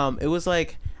 It was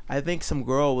like I think some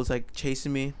girl was like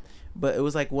chasing me, but it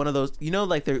was like one of those, you know,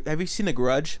 like have you seen The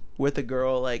Grudge with the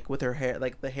girl like with her hair,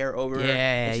 like the hair over her,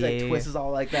 and she like twists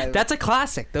all like that. That's a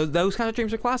classic. Those kind of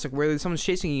dreams are classic where someone's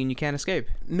chasing you and you can't escape.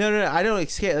 No, I don't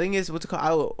like scare. The thing is, what's it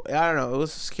called? I don't know. It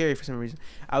was scary for some reason.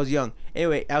 I was young.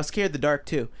 Anyway, I was scared of the dark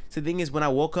too. So the thing is, when I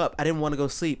woke up, I didn't want to go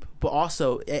sleep. But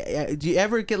also, do you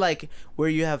ever get like where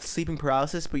you have sleeping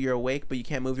paralysis, but you're awake, but you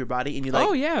can't move your body, and you're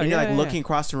like, you're looking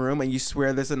across the room, and you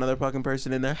swear there's another fucking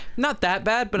person in there? Not that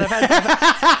bad, but I've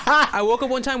had. I woke up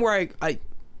one time where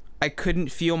I couldn't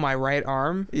feel my right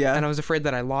arm. Yeah. And I was afraid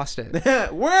that I lost it.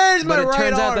 Where's my right arm? But it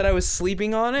turns out that I was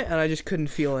sleeping on it, and I just couldn't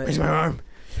feel it. Where's my arm?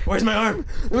 Where's my arm?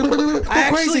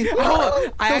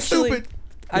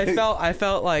 I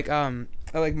felt like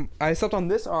I slept on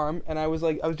this arm, and I was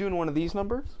doing one of these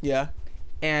numbers. Yeah.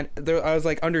 And I was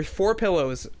like under 4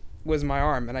 pillows was my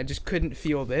arm, and I just couldn't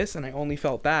feel this, and I only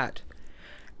felt that.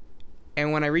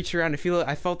 And when I reached around to feel it,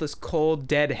 I felt this cold,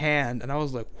 dead hand, and I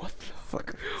was like, "What the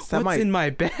fuck? What's in my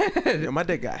bed?" My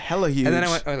dick got hella huge. And then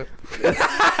I went,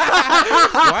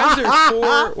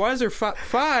 "Why is there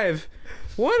 5?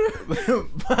 What?"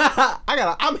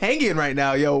 I'm hanging right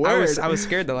now, yo. Word. I was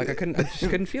scared though. Like I just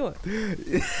couldn't feel it.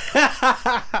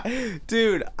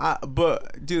 Dude,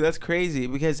 that's crazy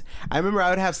because I remember I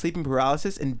would have sleeping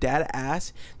paralysis and dead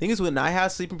ass. Thing is, when I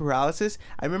have sleeping paralysis,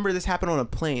 I remember this happened on a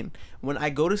plane. When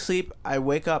I go to sleep, I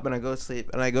wake up and I go to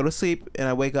sleep, and I go to sleep and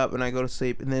I wake up and I go to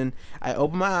sleep, and then I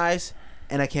open my eyes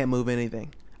and I can't move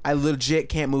anything. I legit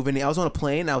can't move any. I was on a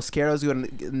plane. I was scared I was going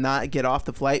to not get off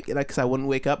the flight because I wouldn't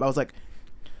wake up. I was like,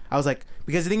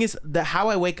 because the thing is that how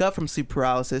I wake up from sleep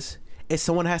paralysis is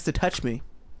someone has to touch me.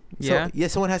 Yeah. So,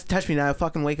 someone has to touch me now. I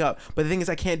fucking wake up. But the thing is,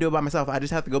 I can't do it by myself. I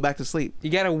just have to go back to sleep. You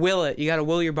gotta will it. You gotta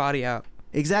will your body out.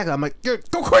 Exactly. I'm like, go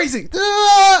crazy.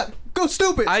 Go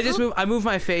stupid. I move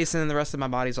my face, and then the rest of my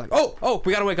body's like, oh,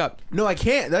 we gotta wake up. No, I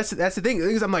can't. That's the thing. The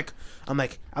thing is, I'm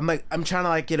trying to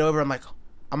like get over. I'm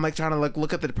like trying to like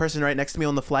look at the person right next to me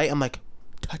on the flight. I'm like,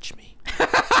 touch me.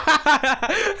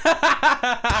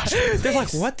 They're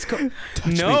like, what's going?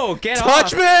 No, get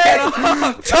touch off. Me. Get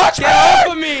off. Touch me. Get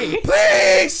off of me,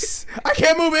 please. I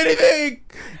can't move anything.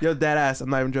 Yo, dead ass. I'm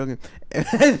not even joking.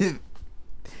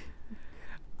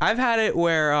 I've had it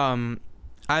where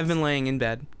I've been laying in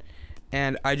bed,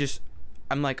 and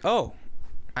I'm like, oh,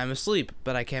 I'm asleep,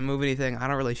 but I can't move anything. I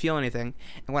don't really feel anything.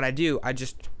 And what I do, I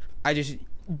just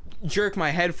jerk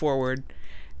my head forward.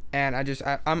 And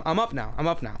I'm up now.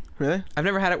 Really? I've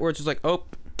never had it where it's just like, oh,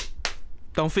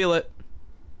 don't feel it.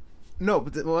 No,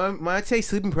 but when I say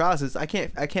sleeping paralysis, I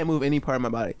can't move any part of my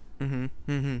body.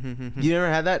 Mm-hmm. You never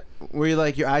had that where you're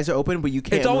like your eyes are open but you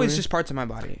can't? It's always just parts of my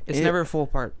body. It's never full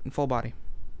body.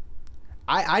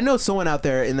 I know someone out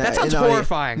there in that. That sounds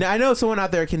horrifying. Now I know someone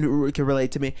out there can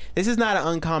relate to me. This is not an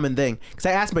uncommon thing because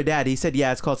I asked my dad. He said,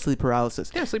 yeah, it's called sleep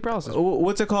paralysis. Yeah, sleep paralysis.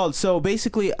 What's it called? So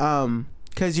basically,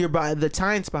 because the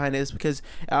science behind it is because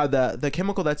the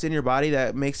chemical that's in your body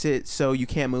that makes it so you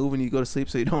can't move when you go to sleep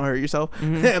so you don't hurt yourself.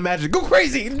 Mm-hmm. Imagine, go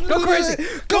crazy,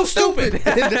 go stupid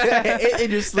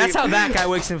in your sleep. That's how that guy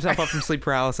wakes himself up from sleep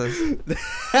paralysis.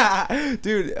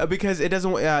 Dude, because it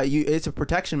doesn't it's a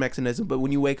protection mechanism, but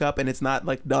when you wake up and it's not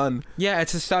like done. Yeah,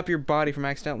 it's to stop your body from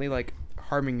accidentally like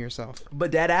harming yourself.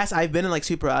 But dead ass, I've been in like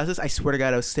sleep paralysis. I swear to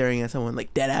God, I was staring at someone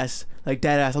like dead ass. I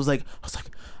was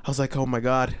like, oh my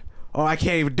God. Oh, I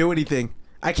can't even do anything.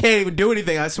 I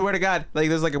swear to God. Like,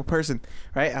 there's like a person,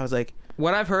 right? I was like...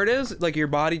 What I've heard is, like, your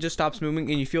body just stops moving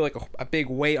and you feel like a big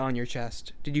weight on your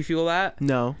chest. Did you feel that?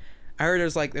 No. I heard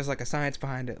there's like a science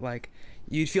behind it. Like,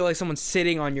 you'd feel like someone's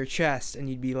sitting on your chest and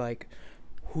you'd be like,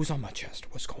 who's on my chest?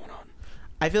 What's going on?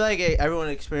 I feel like everyone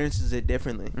experiences it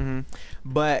differently. Mm-hmm.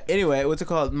 But anyway, what's it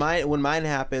called? When mine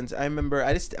happens, I remember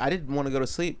I didn't want to go to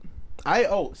sleep.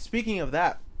 Speaking of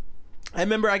that, I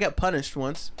remember I got punished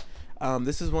once.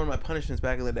 This is one of my punishments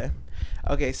back in the day.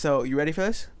 Okay, so you ready for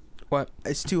this? What?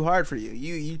 It's too hard for you.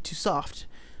 You too soft.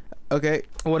 Okay.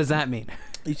 What does that mean?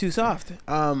 You too soft.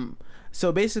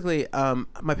 So basically,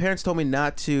 my parents told me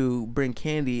not to bring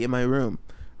candy in my room,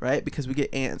 right? Because we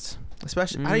get ants.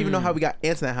 Especially, I don't even know how we got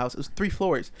ants in that house. It was 3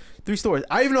 floors, 3 stories.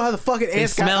 I don't even know how the fucking They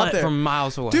ants got smell up it there. from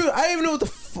miles away. Dude, I don't even know what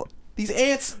the these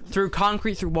ants. Through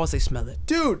concrete, through walls, they smell it.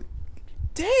 Dude,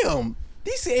 damn.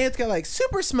 These ants got like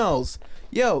super smells.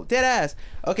 Yo, dead ass.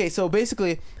 Okay, so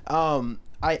basically, I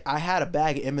had a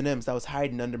bag of M&Ms that was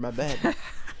hiding under my bed.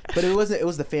 But it wasn't. It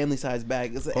was the family size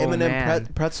bag. It's an M&M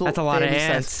pretzel. That's a lot of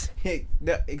ants.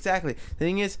 No, exactly. The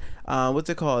thing is, what's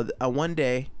it called? One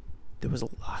day, there was a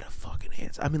lot of fucking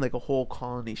ants. I mean, like a whole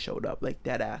colony showed up, like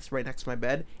dead ass, right next to my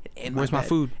bed. And in Where's my my bed,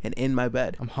 food? And in my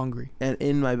bed. I'm hungry. And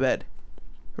in my bed,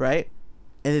 right?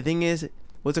 And the thing is,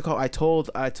 what's it called? I told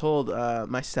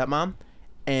my stepmom,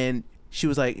 and she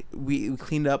was like, we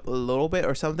cleaned up a little bit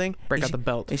or something. Break out the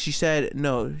belt. And she said,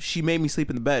 no, she made me sleep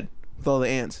in the bed with all the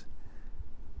ants.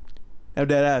 I'm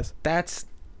dead ass. That's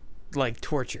like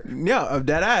torture. Yeah, I'm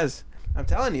dead ass. I'm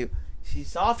telling you,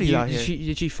 she's softy out here.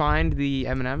 Did she find the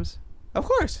M&Ms? Of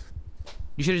course.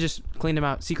 You should have just cleaned them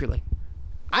out secretly.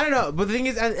 I don't know, but the thing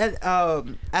is, at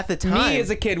the time, Me as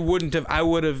a kid wouldn't have. I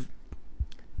would have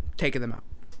taken them out.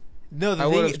 No,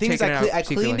 the thing is,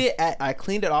 I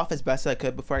cleaned it off as best I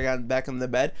could before I got back in the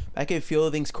bed. I could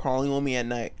feel things crawling on me at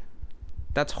night.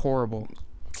 That's horrible.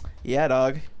 Yeah,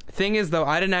 dog. Thing is, though,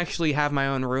 I didn't actually have my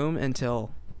own room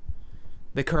until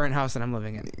the current house that I'm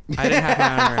living in. I didn't have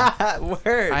my own room.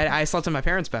 Word. I slept in my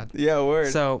parents' bed. Yeah,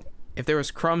 word. So if there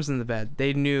was crumbs in the bed,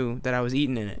 they knew that I was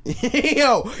eating in it.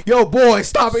 yo, boy,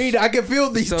 stop eating. I can feel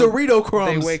these Dorito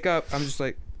crumbs. They wake up. I'm just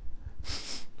like,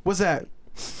 what's that?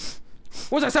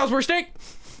 What's that, Salisbury steak?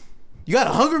 You got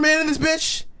a hungry man in this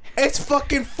bitch? It's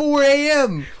fucking 4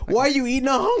 a.m. Why are you eating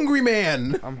a hungry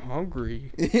man? I'm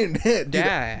hungry.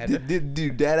 Dad.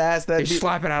 Dude, dead ass. They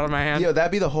slap it out of my hand. Yo,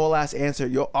 that'd be the whole ass answer.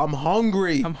 Yo, I'm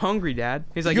hungry. I'm hungry, Dad.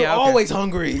 He's like, You're yeah, okay. always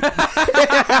hungry.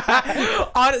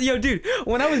 Yo, dude,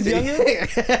 when I was younger,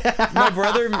 my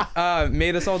brother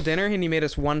made us all dinner, and he made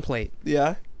us 1 plate.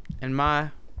 Yeah. And my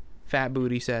fat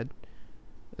booty said,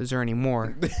 is there any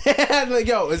more? I'm like,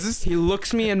 yo, is this... He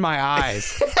looks me in my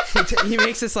eyes. He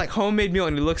makes this like homemade meal,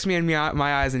 and he looks me in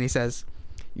my eyes, and he says,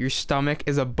 your stomach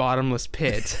is a bottomless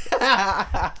pit.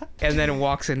 And then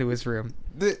walks into his room.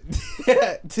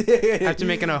 After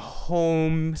making a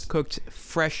home-cooked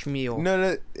fresh meal.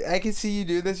 No, I can see you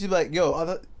do this. You're like,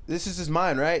 yo, this is just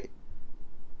mine, right?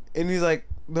 And he's like,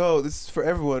 no, this is for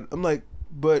everyone. I'm like,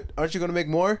 but aren't you going to make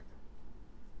more?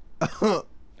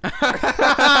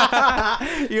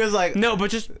 He was like, no,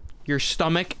 but just your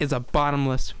stomach is a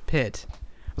bottomless pit.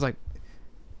 I was like,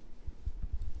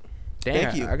 damn,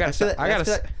 thank you. I gotta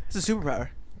it's a superpower.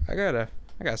 I gotta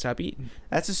stop eating.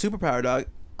 That's a superpower, dog.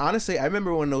 Honestly, I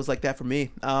remember when it was like that for me.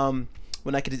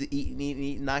 When I could just eat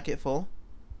and not get full.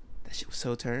 That shit was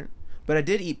so turned. But I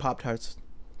did eat Pop-Tarts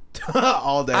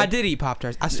all day. I did eat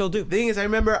Pop-Tarts. I still do. The thing is, I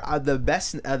remember the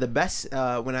best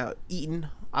when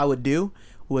I would do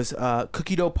was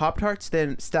cookie dough Pop-Tarts,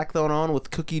 then stack them on with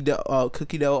cookie dough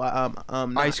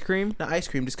ice cream? Not ice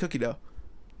cream, just cookie dough.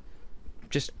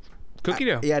 Just cookie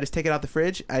dough. Yeah, I just take it out the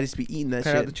fridge. I just be eating that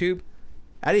shit. Cut out the tube.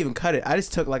 I didn't even cut it. I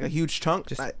just took like a huge chunk.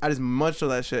 I just munched on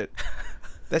that shit.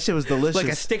 That shit was delicious.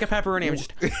 Like a stick of pepperoni. I'm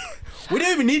just... We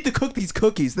didn't even need to cook these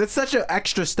cookies. That's such an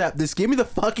extra step. Just give me the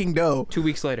fucking dough. 2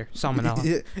 weeks later,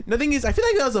 salmonella. The thing is, I feel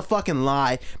like that was a fucking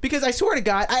lie. Because I swear to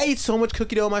God, I ate so much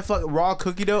cookie dough in my fucking raw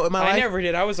cookie dough in my life. I never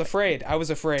did. I was afraid.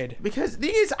 Because the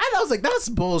thing is, I was like, that's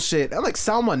bullshit. I'm like,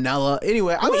 salmonella.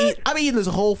 Anyway, I'm eating this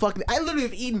whole fucking... I literally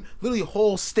have eaten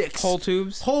whole sticks. Whole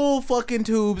tubes? Whole fucking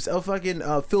tubes of fucking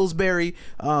Pillsbury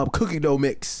cookie dough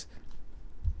mix.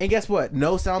 And guess what?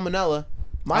 No salmonella.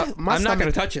 I'm not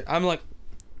gonna touch it. I'm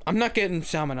not getting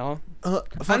salmonella. I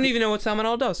don't even know what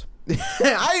salmonella does. I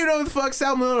don't even know what the fuck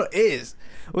salmonella is.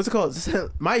 What's it called?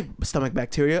 My stomach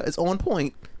bacteria is on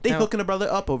point. They hooking a brother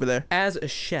up over there. As a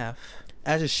chef,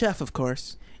 of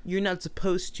course, you're not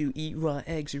supposed to eat raw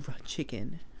eggs or raw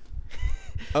chicken.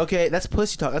 Okay, that's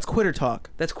pussy talk. That's quitter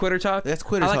talk. That's quitter talk? That's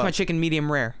quitter talk. I like my chicken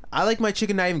medium rare. I like my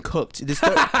chicken not even cooked. Just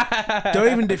don't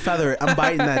even defeather it. I'm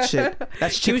biting that shit.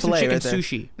 That's Chick-fil-A right there.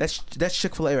 Sushi. That's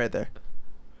Chick-fil-A right there.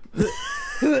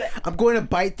 I'm going to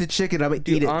bite the chicken. I'm going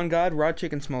to eat it. On God, raw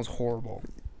chicken smells horrible.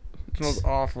 It smells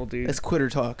awful, dude. That's quitter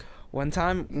talk. One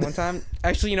time.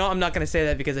 Actually, I'm not going to say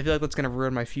that because I feel like that's going to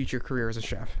ruin my future career as a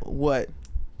chef. What?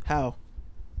 How?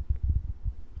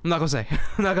 I'm not gonna say.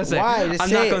 Why? Just I'm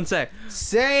not gonna say.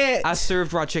 Say it. I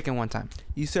served raw chicken one time.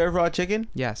 You served raw chicken?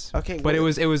 Yes. Okay. But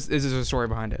there's a story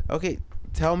behind it. Okay.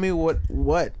 Tell me what?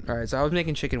 All right. So I was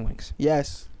making chicken wings.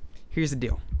 Yes. Here's the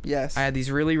deal. Yes. I had these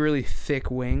really, really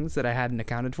thick wings that I hadn't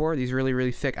accounted for. These really,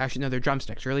 really thick. Actually, no, they're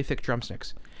drumsticks. Really thick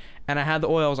drumsticks. And I had the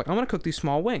oil. I was like, I'm gonna cook these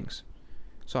small wings.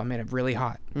 So I made it really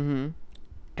hot. Mm-hmm.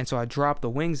 And so I dropped the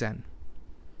wings in.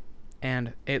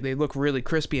 and they look really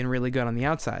crispy and really good on the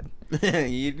outside.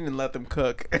 You didn't let them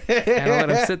cook. And I let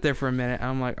them sit there for a minute.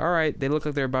 I'm like, all right, they look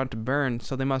like they're about to burn,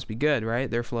 so they must be good, right?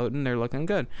 They're floating, they're looking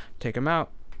good. Take them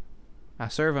out. I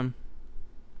serve them.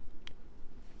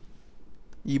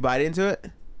 You bite into it?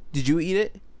 Did you eat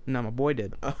it? No, my boy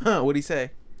did. What'd he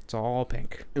say? It's all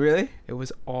pink. Really? It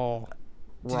was all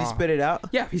raw. Did he spit it out?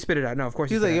 Yeah, he spit it out. No, of course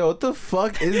He was like, yo, what the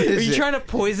fuck is this Are you shit? trying to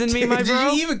poison me, my Did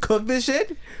bro? you even cook this shit?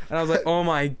 And I was like, oh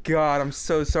my god, I'm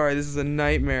so sorry. This is a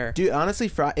nightmare. Dude, honestly,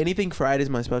 anything fried is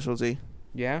my specialty.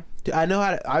 Yeah? Dude, I know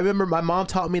how to. I remember my mom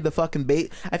taught me the fucking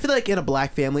bait. I feel like in a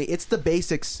black family, it's the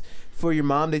basics for your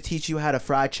mom to teach you how to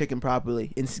fry chicken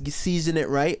properly and season it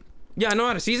right. Yeah, I know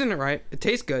how to season it right. It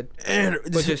tastes good. And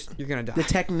But just, you're gonna die. the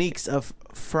techniques of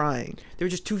frying. They were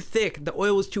just too thick. The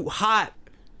oil was too hot.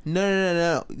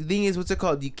 No. The thing is, what's it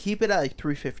called? You keep it at like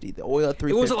 350. The oil at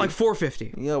 350. It was at like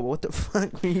 450. Yo, what the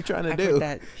fuck were you trying to I do? put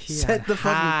that Set the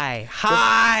fucking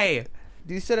high.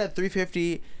 You said at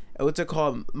 350. What's it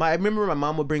called? I remember my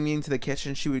mom would bring me into the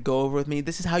kitchen. She would go over with me.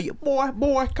 This is how you, boy,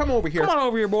 come over here. Come on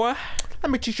over here, boy. Let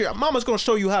me teach you. Mama's gonna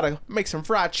show you how to make some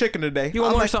fried chicken today. You want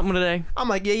I'm to learn like, something today? I'm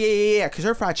like, yeah. Because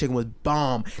her fried chicken was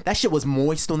bomb. That shit was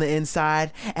moist on the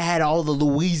inside. It had all the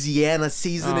Louisiana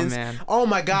seasonings. Oh, man. Oh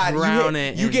my god. Drown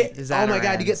You get. it. Oh my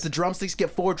god. You get the drumsticks. Get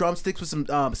 4 drumsticks with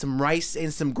some rice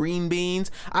and some green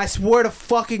beans. I swear to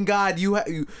fucking god, you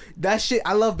that shit.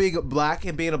 I love being black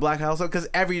and being a black household because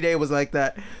every day was like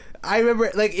that. I remember,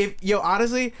 like,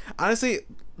 honestly,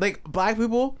 like, black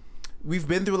people, we've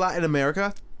been through a lot in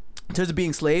America in terms of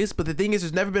being slaves, but the thing is,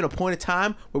 there's never been a point of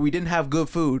time where we didn't have good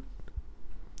food.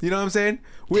 You know what I'm saying?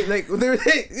 You know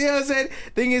what I'm saying?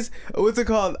 Thing is, what's it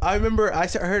called? I remember I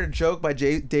heard a joke by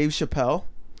Dave Chappelle,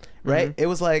 right? Mm-hmm. It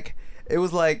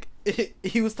was like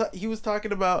he was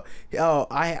talking about, oh,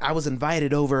 I was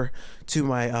invited over to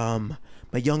my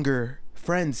my younger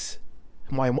friends,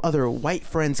 my other white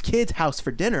friend's kid's house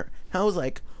for dinner. And I was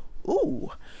like,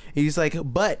 ooh. And he's like,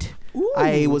 but Ooh.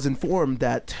 I was informed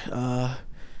that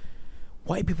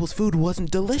white people's food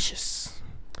wasn't delicious,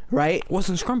 right?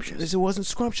 Wasn't scrumptious. It wasn't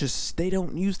scrumptious. They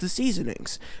don't use the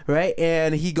seasonings, right?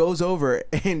 And he goes over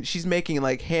and she's making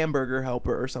like hamburger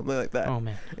helper or something like that. Oh,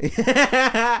 man.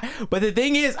 But the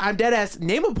thing is, I'm dead ass.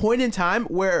 Name a point in time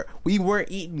where we weren't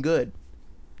eating good.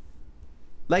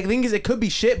 Like, the thing is, it could be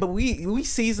shit, but we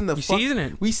season the fuck. Season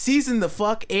it. We season the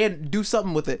fuck and do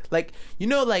something with it. Like, you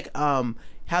know, like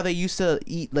how they used to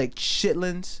eat like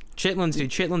chitlins. Chitlins, dude.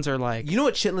 Chitlins are like... You know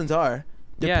what chitlins are?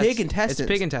 They're pig intestines. It's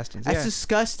pig intestines. That's yeah.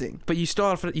 disgusting. But you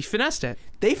you finessed it.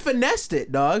 They finessed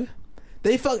it, dog.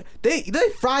 They fry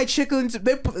chitlins.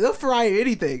 They'll fry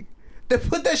anything. They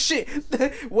put that shit,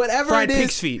 whatever Fried it is.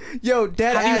 pig's feet. Yo,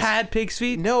 Dad. Have you had pig's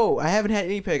feet? No, I haven't had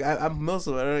any pig. I'm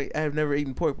Muslim. I've never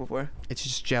eaten pork before. It's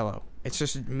just Jello. It's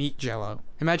just meat Jello.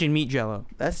 Imagine meat Jello.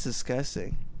 That's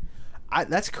disgusting.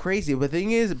 That's crazy. But the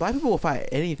thing is, black people will fight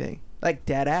anything. Like,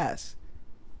 dead ass.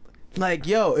 Like,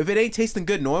 yo, if it ain't tasting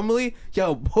good normally,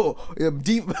 yo,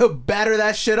 batter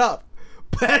that shit up.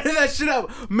 Batter that shit up.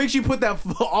 Make sure you put that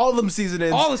all them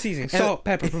seasonings. All the seasonings. Salt,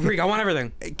 pepper, paprika. I want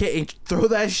everything. Okay, throw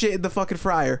that shit in the fucking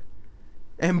fryer.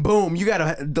 And boom, you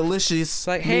got a delicious It's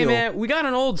like, hey, meal. man, we got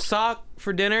an old sock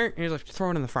for dinner. And he's like,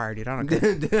 throw it in the fryer, dude. I don't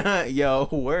care. Yo,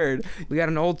 word. We got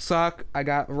an old sock. I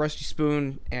got a rusty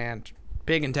spoon and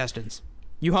pig intestines.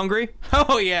 You hungry?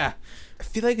 Oh, yeah. I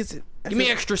feel like it's... Give me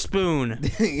extra spoon.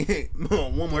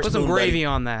 One more Put spoon, some gravy buddy.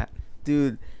 on that.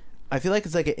 Dude, I feel like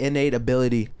it's like an innate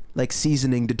ability. Like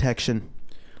seasoning detection.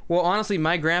 Well, honestly,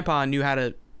 my grandpa knew how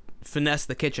to finesse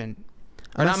the kitchen.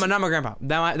 Or not my grandpa.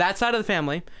 That side of the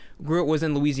family was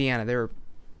in Louisiana.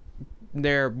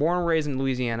 They're born and raised in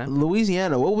Louisiana.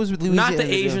 Louisiana. What was Louisiana? Not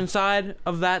the Asian side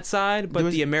of that side,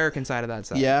 but the American side of that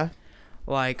side. Yeah.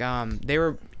 Like, they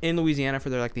were in Louisiana for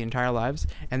their entire lives,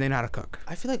 and they know how to cook.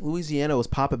 I feel like Louisiana was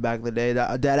popping back in the day.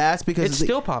 That ass because It's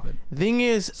still popping. Thing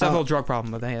is, It's a whole drug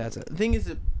problem, but hey, that's it. the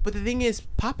thing is,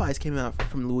 Popeyes came out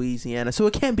from Louisiana, so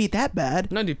it can't be that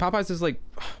bad. No, dude, Popeyes is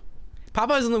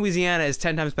Popeyes in Louisiana is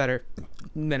 10 times better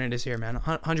than it is here, man.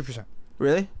 100%.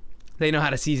 Really? They know how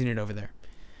to season it over there.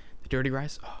 The dirty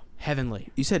rice, heavenly.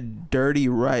 You said dirty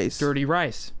rice. Dirty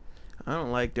rice. I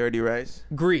don't like dirty rice.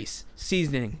 Grease,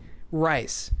 seasoning,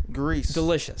 rice. Grease.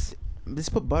 Delicious.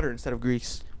 Just put butter instead of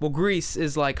grease. Well, grease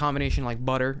is combination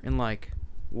butter and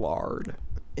lard.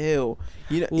 Ew.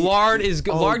 You know, Lard is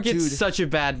good. Oh, Lard gets dude. such a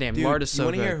bad name. Dude, Lard is so you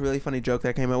want to good. hear a really funny joke that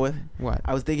I came up with? What?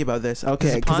 I was thinking about this. Is Okay,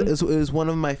 this a pun? because it was one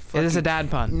of my. Is this a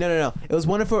dad pun? No. It was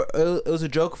it was a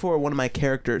joke for one of my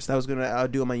characters that I was gonna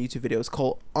do on my YouTube video. It's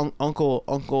called Uncle.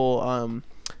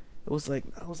 It was like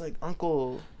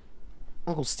Uncle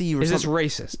Steve or Is this something.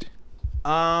 racist?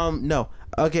 No.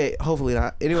 Okay, hopefully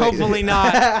not. Anyway, Hopefully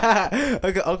not.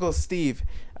 Okay, Uncle Steve.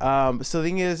 So the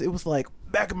thing is, it was like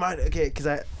back in my because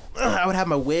I would have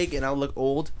my wig and I would look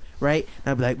old, right?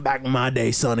 And I'd be like, back in my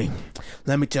day, Sonny.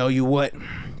 Let me tell you what.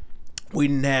 We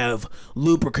didn't have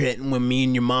lubricant when me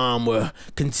and your mom were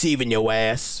conceiving your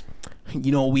ass.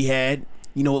 You know what we had?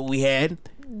 You know what we had?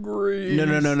 Grease.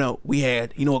 No. We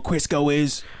had. You know what Crisco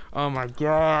is? Oh my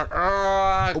god.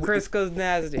 Crisco's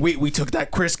nasty. We took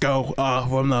that Crisco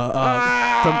from the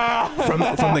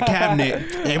from the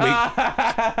cabinet and we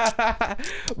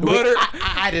butter.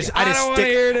 I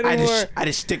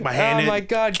just stick my hand in. Oh my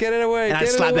god, get it away. And Get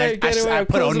I slap it away. that. I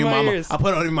put it on your mama. I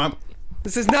put it on your mama.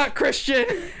 This is not Christian.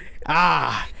 And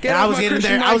I was getting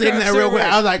there. I was getting there real quick.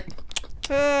 I was like,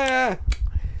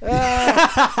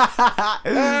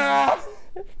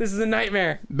 this is a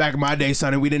nightmare. back in my day,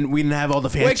 Sonny, we didn't have all the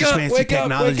fancy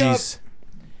technologies.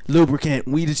 Lubricant.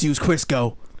 We just use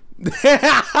Crisco. Yo,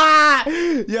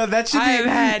 that should be. I have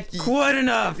had quite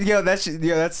enough. Yo,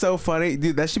 that's so funny,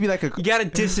 dude. That should be like a. You gotta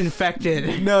disinfect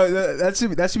it. No, that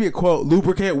should be a quote.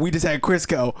 Lubricant. We just had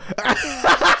Crisco.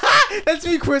 That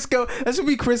should be Crisco. That should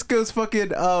be Crisco's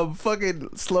fucking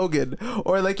slogan.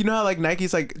 Or like, you know how like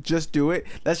Nike's like just do it.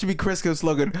 That should be Crisco's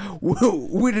slogan.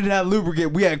 We didn't have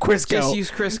lubricant. We had Crisco. Just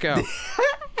use Crisco.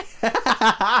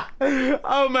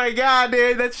 Oh my god,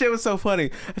 dude, that shit was so funny.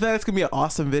 I thought that's gonna be an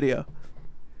awesome video.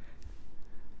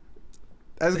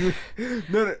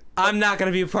 No. I'm not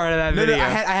gonna be a part of that video. No, I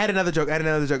had another joke. It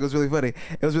was really funny.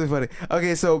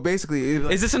 Okay, so basically,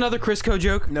 is this another Crisco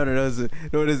joke? No, it isn't.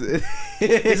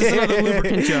 Is this another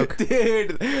lubricant joke?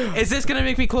 Dude. Is this gonna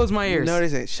make me close my ears? No, it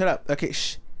isn't. Shut up. Okay,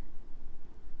 shh.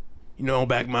 You know,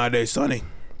 back in my day, Sonny.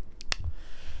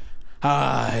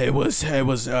 It was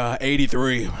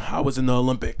 83. I was in the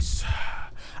Olympics.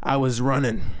 I was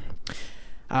running.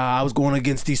 I was going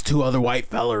against these two other white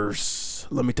fellers.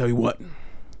 Let me tell you what.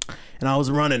 And I was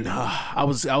running.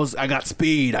 I got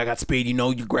speed. You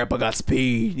know, your grandpa got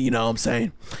speed. You know what I'm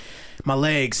saying? My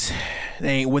legs, they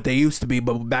ain't what they used to be.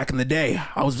 But back in the day,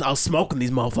 I was smoking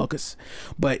these motherfuckers.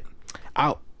 But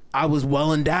I was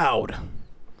well endowed.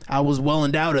 I was well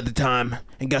endowed at the time.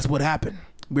 And guess what happened?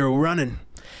 We were running.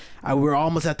 We were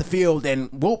almost at the field,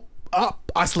 and whoop,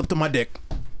 up! I slipped on my dick.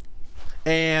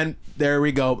 And there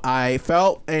we go. I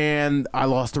fell, and I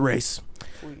lost the race.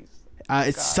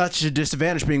 It's such a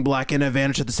disadvantage being black and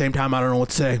advantage at the same time. I don't know what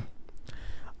to say.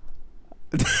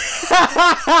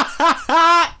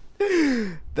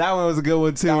 That one was a good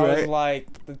one too, right? That was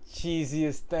like the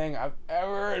cheesiest thing I've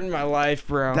ever in my life,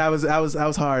 bro. That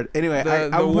was hard. Anyway, I'm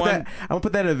gonna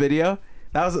put that in a video.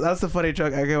 That was the funny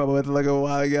joke I came up with like a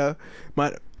while ago.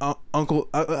 My uncle,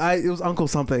 it was Uncle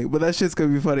something, but that shit's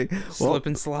gonna be funny. Slip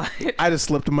and slide. I just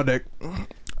slipped on my dick.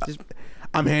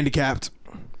 I'm handicapped.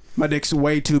 My dick's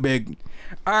way too big.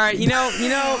 All right, you know,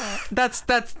 that's.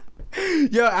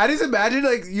 Yo, I just imagine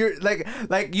like you're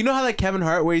like you know how like Kevin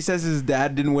Hart where he says his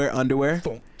dad didn't wear underwear.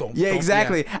 Yeah,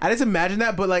 exactly. Yeah. I just imagine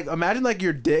that, but like imagine like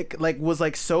your dick like was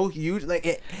like so huge like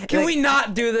it. Can we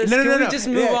not do this? Can we just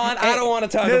move on? I don't want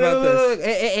to talk about this.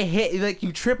 It hit like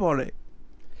you trip on it.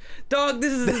 Dog,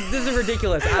 this is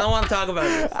ridiculous. I don't want to talk about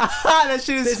this. That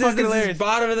shit is fucking hilarious. This is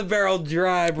bottom of the barrel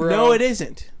dry, bro. No, it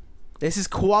isn't. This is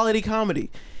quality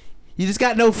comedy. You just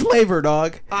got no flavor,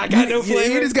 dog. I got no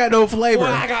flavor. You just got no flavor.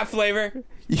 Well, I got flavor.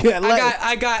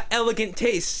 I got elegant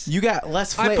taste. You got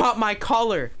less flavor. I popped my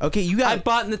collar. Okay, I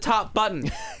buttoned the top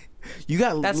button.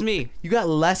 That's me. You got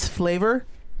less flavor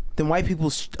than white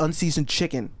people's unseasoned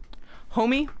chicken.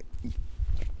 Homie.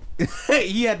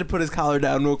 He had to put his collar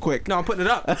down real quick. No, I'm putting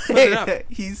it up.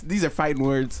 These are fighting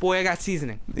words. Boy, I got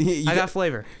seasoning. I got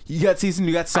flavor. You got seasoning.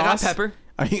 You got sauce. I got pepper.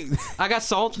 I got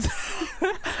salt.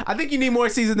 I think you need more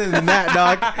seasoning than that,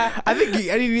 dog. I think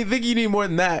you need more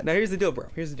than that. Now here's the deal, bro.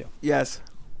 Here's the deal. Yes.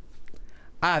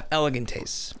 I have elegant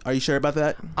tastes. Are you sure about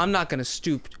that? I'm not gonna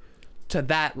stoop to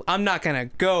that. I'm not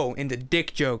gonna go into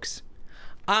dick jokes.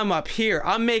 I'm up here.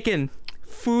 I'm making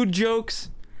food jokes.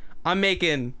 I'll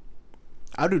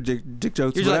do dick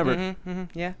jokes. You're whatever. Like,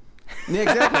 yeah. Yeah,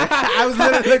 exactly. I was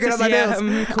literally looking at my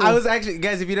nails. Cool. I was actually,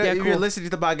 guys, if you're listening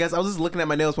to the podcast, I was just looking at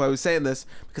my nails while I was saying this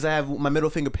because I have my middle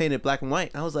finger painted black and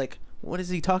white. I was like, what is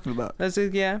he talking about? That's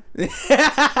it, yeah.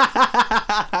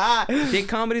 Dick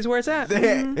comedy's where it's at.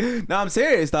 No, I'm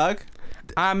serious, dog.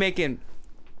 I'm making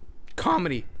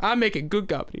comedy. I'm making good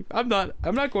comedy. I'm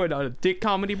not going on a dick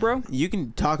comedy, bro. You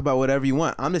can talk about whatever you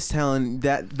want. I'm just telling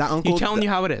that the uncle. You're telling you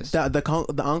how it is.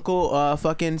 The uncle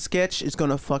fucking sketch is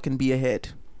gonna fucking be a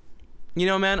hit. You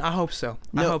know, man, I hope so.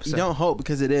 No, I hope so. You don't hope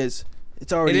because it is.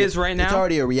 It's already. It is right now. It's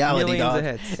already a reality, Millions dog. of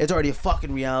hits. It's already a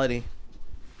fucking reality.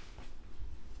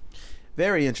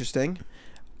 Very interesting.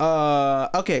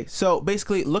 Okay, so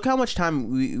basically, look how much time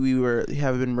we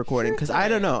have been recording. Because I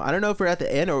don't know if we're at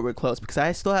the end or we're close. Because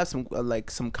I still have some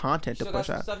some content to push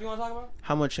out. Stuff you want to talk about?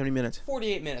 How many minutes?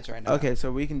 48 minutes right now. Okay,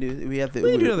 so we can do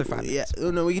another 5 minutes. Yeah,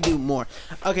 no, we can do more.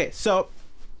 Okay, so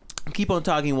keep on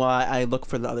talking while I look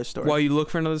for the other story. While you look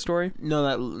for another story? No,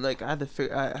 that like I had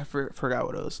to I forgot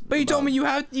what it was. But you told me you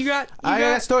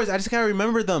got stories. I just gotta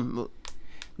remember them.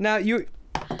 Now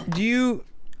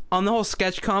on the whole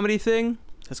sketch comedy thing.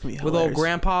 That's gonna be with hilarious. old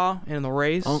grandpa and the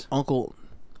race. Uncle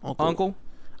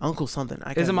something.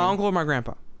 Is it my uncle or my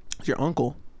grandpa? It's your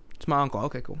uncle. It's my uncle.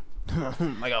 Okay, cool.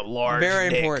 Like a large. Very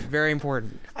dick. important. Very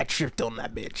important. I tripped on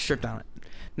that bitch. Tripped on it.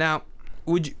 Now,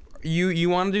 would you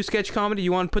want to do sketch comedy?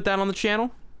 You want to put that on the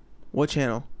channel? What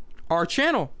channel? Our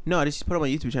channel. No, I just put it on my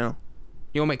YouTube channel.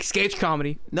 You want to make sketch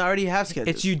comedy? No, I already have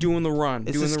sketches. It's you doing the run,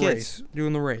 It's doing the the skits. race,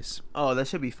 doing the race. Oh, that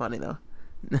should be funny though.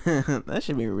 That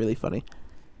should be really funny.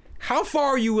 How far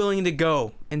are you willing to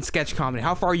go in sketch comedy?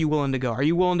 How far are you willing to go? Are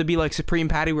you willing to be like Supreme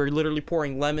Patty, where you're literally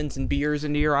pouring lemons and beers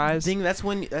into your eyes? That's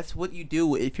what you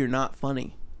do if you're not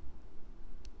funny.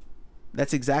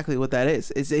 That's exactly what that is.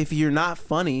 Is if you're not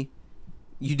funny,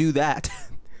 you do that.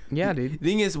 Yeah, dude.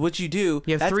 Thing is, what you do.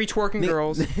 You have 3 twerking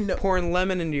girls no, pouring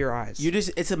lemon into your eyes.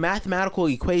 It's a mathematical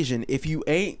equation. If you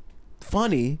ain't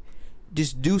funny,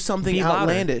 just do something be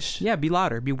outlandish. Louder. Yeah, be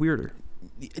louder, be weirder.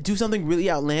 Do something really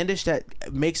outlandish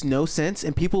that makes no sense,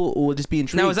 and people will just be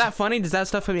intrigued. Now, is that funny? Does that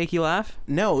stuff make you laugh?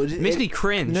 No, it makes me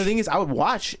cringe. No, the thing is, I would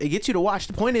watch. It gets you to watch.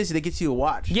 The point is, it gets you to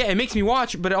watch. Yeah, it makes me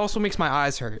watch, but it also makes my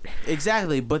eyes hurt.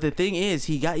 Exactly, but the thing is,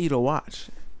 he got you to watch.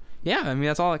 Yeah, I mean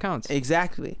that's all that counts.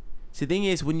 Exactly. So the thing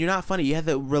is, when you're not funny, you have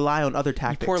to rely on other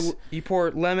tactics. You pour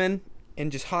lemon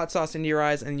and just hot sauce into your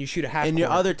eyes, and you shoot a half. And your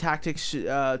other tactics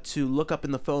to look up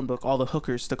in the phone book all the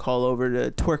hookers to call over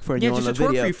to twerk for you on the just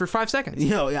video. Twerk for you for 5 seconds. You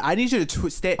know, I need you to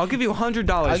stay. I'll give you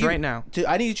 $100 right now.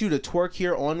 I need you to twerk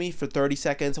here on me for 30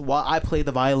 seconds while I play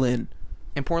the violin.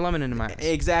 And pour lemon into my eyes.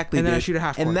 Exactly. And then dude. I shoot a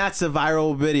half. And that's a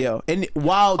viral video. And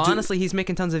while honestly, he's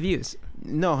making tons of views.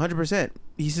 No, 100%.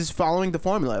 He's just following the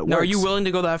formula. Now, are you willing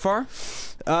to go that far?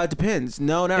 Depends.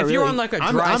 No, not really. If you're on like a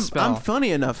dry spell, I'm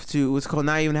funny enough to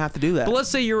not even have to do that. But let's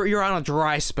say you're on a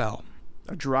dry spell.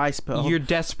 A dry spell. You're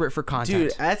desperate for content.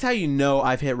 Dude, that's how you know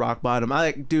I've hit rock bottom.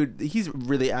 Dude, he's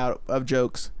really out of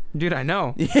jokes. Dude, I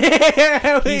know.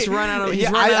 Yeah, he's run out of money,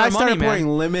 I started pouring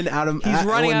lemon out of. He's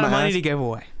running out of money to give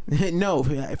away. No,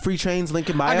 free chains, link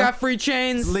in bio. I got free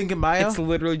chains. Link in bio. It's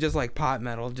literally just like pot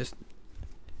metal, just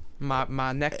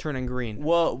my neck turning green.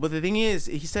 Well, but the thing is,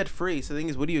 he said free. So the thing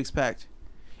is, what do you expect?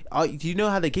 Do you know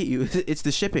how they get you? It's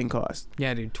the shipping cost.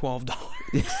 Yeah, dude, $12.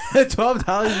 $12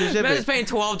 for shipping. Man is paying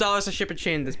 $12 to ship a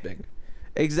chain this big.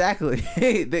 Exactly.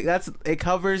 It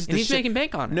covers. And he's making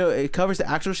bank on it. No, it covers the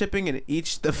actual shipping and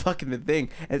the thing.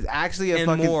 It's actually a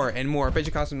fucking more. I bet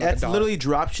you cost him like that's $1. Literally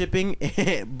drop shipping,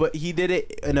 but he did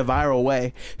it in a viral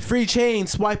way. Free chain,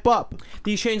 swipe up.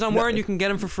 These chains I'm wearing, you can get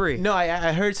them for free. No,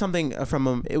 I heard something from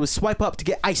him. It was swipe up to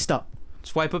get iced up.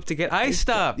 Swipe up to get iced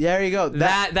up. Yeah, there you go.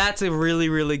 That's a really,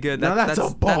 really good. That's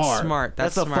a bar. That's smart.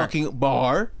 That's a fucking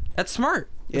bar. That's smart.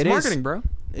 It's It marketing, is. bro.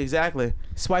 Exactly.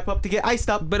 Swipe up to get iced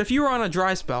up. But if you were on a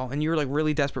dry spell and you were like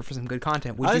really desperate for some good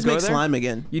content, would I'll you just go make there? slime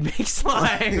again. You'd make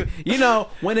slime. You know,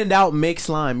 when in doubt, make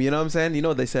slime. You know what I'm saying? You know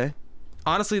what they say.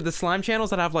 Honestly, the slime channels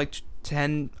that have like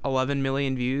 10, 11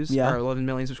 million views or 11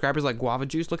 million subscribers, like Guava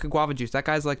Juice. Look at Guava Juice. That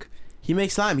guy's like... He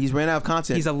makes slime. He's ran out of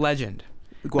content. He's a legend.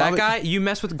 That guy, you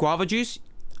mess with Guava Juice,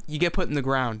 you get put in the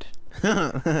ground.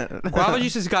 Guava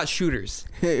Juice has got shooters.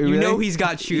 Really? You know he's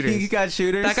got shooters. He's got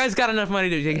shooters? That guy's got enough money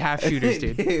to have shooters,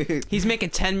 dude. He's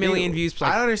making 10 million views.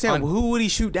 I don't understand. Who would he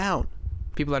shoot down?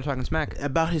 People that are talking smack.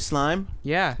 About his slime?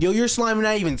 Yeah. Yo, your slime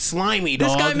not even slimy, dog.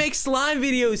 This guy makes slime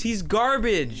videos. He's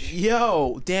garbage.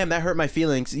 Yo, damn, that hurt my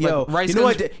feelings. Yo, you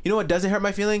know what doesn't hurt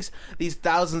my feelings? These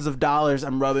thousands of dollars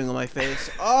I'm rubbing on my face.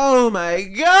 Oh my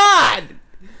god!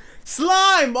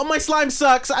 Slime! Oh, my slime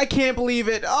sucks. I can't believe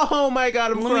it. Oh my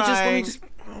god, I'm crying.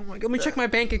 Oh my god, let me check my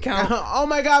bank account. Oh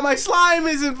my god, my slime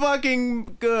isn't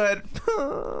fucking good.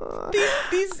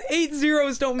 these 8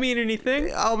 zeros don't mean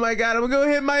anything. Oh my god, I'm gonna go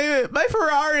hit my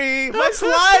Ferrari. My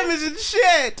slime isn't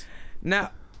shit.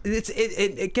 Now,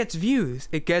 it gets views.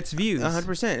 It gets views.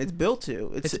 100%. It's built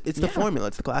to. It's the formula.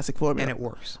 It's the classic formula. And it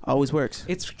works. Always works.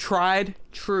 It's tried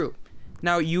true.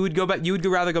 Now, you would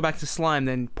rather go back to slime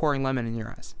than pouring lemon in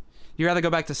your eyes. You'd rather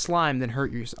go back to slime than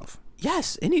hurt yourself.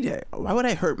 Yes, any day. Why would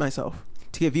I hurt myself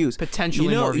to get views?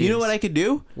 Potentially more views. You know what I could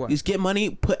do? What? Is get money,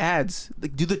 put ads.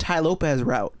 Like, do the Ty Lopez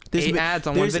route. There's 8 ads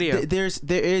on one video. There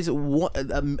is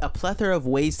a plethora of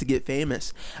ways to get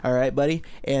famous. All right, buddy,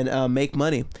 and make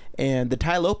money. And the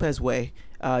Ty Lopez way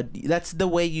That's the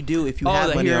way you do if you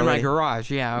have money here already. in my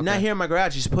garage. Yeah, okay. Not here in my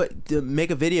garage. Just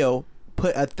make a video.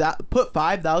 Put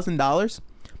 $5,000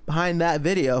 behind that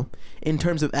video. In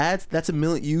terms of ads, that's a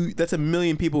million. That's a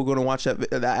million people going to watch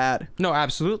that ad. No,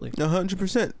 absolutely.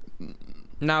 100%.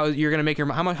 Now you're gonna make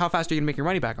how fast are you gonna make your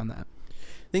money back on that?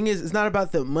 Thing is, it's not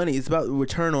about the money. It's about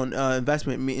return on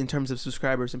investment in terms of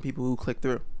subscribers and people who click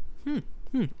through.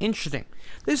 Interesting.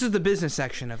 This is the business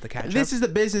section of the catch-up. This is the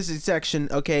business section.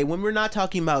 Okay, when we're not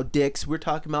talking about dicks, we're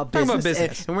talking about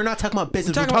business. And we're not talking about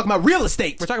business. We're talking about real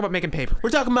estate. We're talking about making paper. We're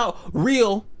talking about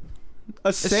real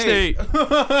estate.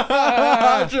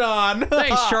 John.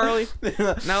 Thanks, Charlie.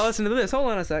 Now listen to this.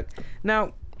 Hold on a sec.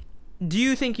 Now, do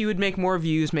you think you would make more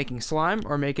views making slime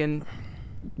or making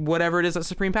whatever it is that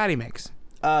Supreme Patty makes?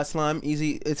 Slime,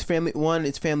 easy. It's family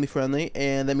friendly,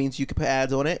 and that means you can put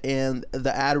ads on it. And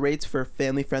the ad rates for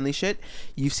family friendly shit,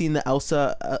 you've seen the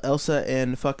Elsa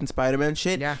and fucking Spider-Man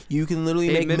shit. Yeah. You can literally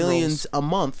make millions a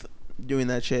month doing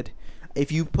that shit.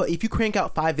 If you crank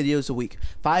out 5 videos a week,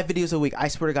 I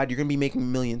swear to God, you're gonna be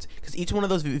making millions. Because each one of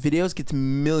those videos gets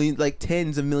millions, like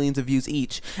tens of millions of views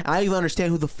each. And I don't even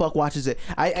understand who the fuck watches it.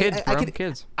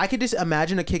 Kids. I could just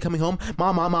imagine a kid coming home,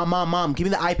 mom, give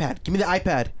me the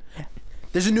iPad.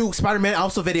 There's a new Spider-Man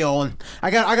Elsa video on.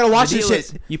 I gotta watch this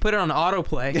shit. You put it on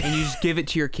autoplay and you just give it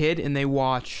to your kid, and they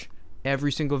watch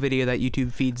every single video that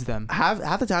YouTube feeds them.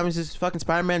 Half the time it's just fucking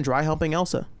Spider-Man dry humping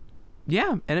Elsa.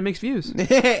 Yeah, and it makes views. And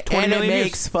it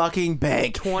makes fucking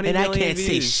bank. 20 and million I can't views.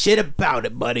 say shit about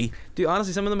it, buddy. Dude,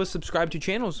 honestly, some of the most subscribed to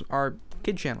channels are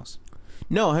kid channels.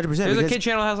 No, 100%. There's a kid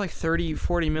channel that has like 30,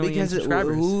 40 million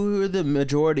subscribers. Who are the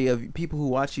majority of people who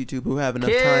watch YouTube who have enough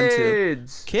time to...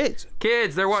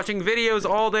 Kids. They're watching videos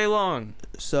all day long.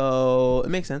 So, it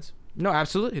makes sense. No,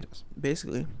 absolutely it does.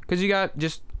 Basically. Because you got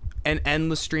just an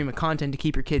endless stream of content to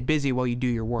keep your kid busy while you do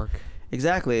your work.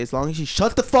 Exactly. As long as you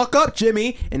shut the fuck up,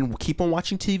 Jimmy, and keep on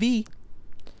watching TV.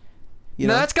 You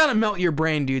know? That's gotta melt your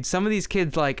brain, dude. Some of these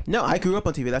kids, like... No, I grew up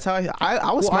on TV. That's how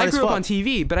I was smart as fuck. I grew up on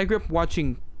TV, but I grew up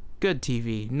watching... good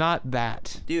TV, not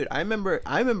that. Dude, I remember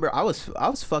I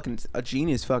was fucking a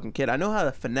genius fucking kid. I know how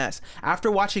to finesse. After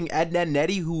watching Ed, Ed and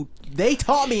Eddie, who they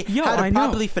taught me how to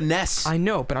properly finesse. I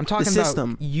know, but I'm talking about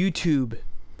YouTube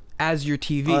as your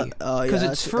TV because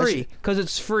it's free. Because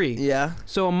it's free. Yeah.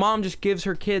 So a mom just gives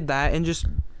her kid that and just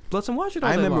lets them watch it all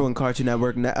I day remember long. when Cartoon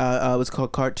Network was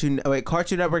called Cartoon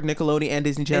Network, Nickelodeon, and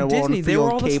Disney Channel. And Disney, they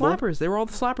were all cable. the slappers. They were all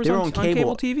the slappers on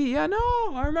cable TV. Yeah, no,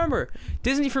 I remember.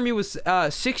 Disney for me was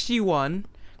 61.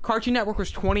 Cartoon Network was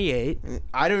 28.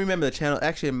 I don't remember the channel.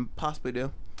 Actually, I possibly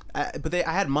do. But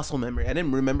I had muscle memory. I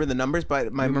didn't remember the numbers,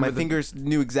 but my fingers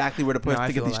knew exactly where to put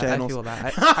to get these channels. I feel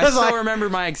that. I still remember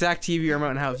my exact TV remote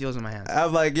and how it feels in my hands. I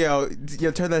was like, yo,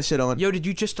 turn that shit on. Yo, did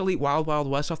you just delete Wild Wild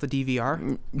West off the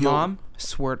DVR? Mom, I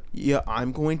swear. Yeah,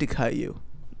 I'm going to cut you.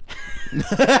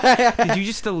 Did you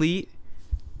just delete?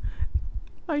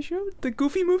 I showed the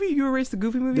Goofy movie. You erased the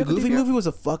Goofy movie. The Goofy movie was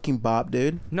a fucking bop,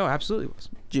 dude. No, absolutely was.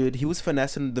 Dude, he was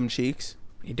finessing them cheeks.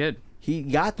 He did. He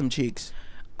got them cheeks.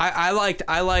 I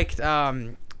liked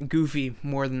Goofy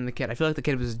more than the kid. I feel like the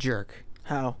kid was a jerk.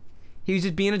 How? He was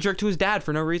just being a jerk to his dad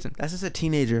for no reason. That's just a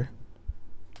teenager.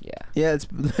 Yeah. Yeah, it's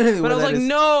literally But I was like,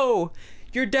 no!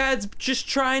 Your dad's just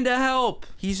trying to help.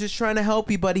 He's just trying to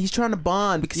help you, buddy. He's trying to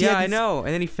bond. Because I know.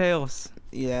 And then he fails.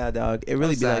 Yeah, dog. It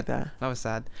really be like that. That was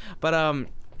sad. But,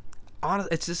 honestly,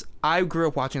 it's just, I grew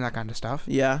up watching that kind of stuff.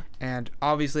 Yeah. And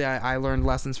obviously, I learned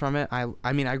lessons from it.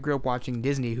 I mean, I grew up watching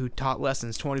Disney, who taught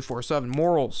lessons 24/7.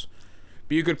 Morals.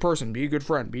 Be a good person. Be a good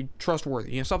friend. Be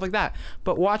trustworthy. Stuff like that.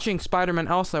 But watching Spider-Man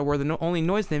Elsa, where the only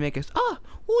noise they make is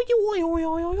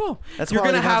that's you're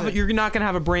not gonna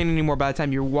have a brain anymore by the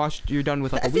time you're done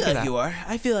with like a week of that. You are.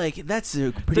 I feel like that's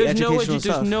a pretty educational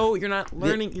stuff. You're not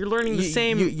learning. You're learning the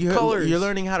same colors. You're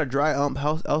learning how to dry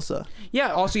Elsa.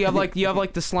 Yeah. Also, you have like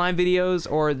the slime videos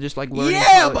or just like learning.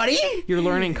 Yeah, colors. Buddy. You're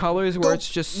learning colors where it's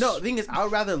just. No, the thing is, I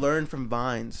would rather learn from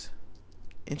Vines.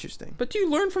 Interesting. But do you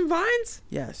learn from Vines?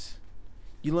 Yes.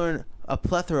 You learn a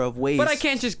plethora of ways. But I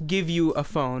can't just give you a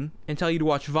phone and tell you to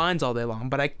watch Vines all day long.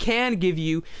 But I can give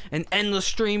you an endless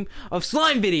stream of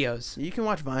slime videos. You can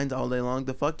watch Vines all day long.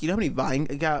 The fuck? You know how many Vine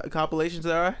compilations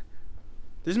there are?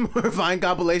 There's more Vine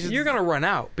compilations. You're gonna run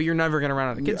out, but you're never gonna run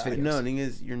out of kids' videos. No, the thing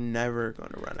is, you're never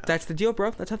gonna run out. That's the deal, bro.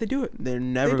 That's how they do it. They're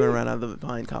never gonna run out of the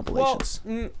Vine compilations.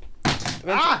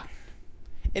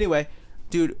 Anyway,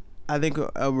 dude, I think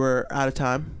we're out of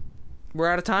time. We're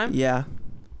out of time? Yeah.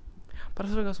 But I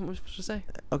still got so much to say.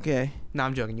 Okay. No,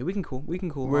 I'm joking. We can cool.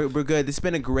 We're good. This has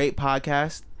been a great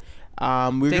podcast.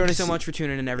 Thank you so much for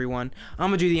tuning in, everyone. I'm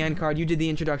gonna do the end card. You did the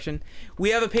introduction.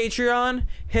 We have a Patreon.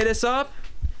 Hit us up.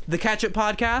 The Catch Up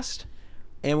Podcast.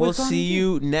 And we'll see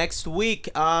you next week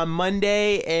on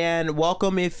Monday. And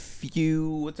welcome if you,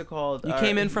 what's it called? You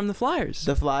came in from the Flyers.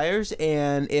 The Flyers.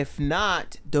 And if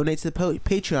not, donate to the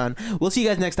Patreon. We'll see you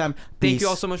guys next time. Peace. Thank you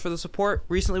all so much for the support.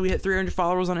 Recently, we hit 300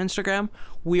 followers on Instagram.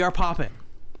 We are popping.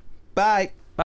 Bye.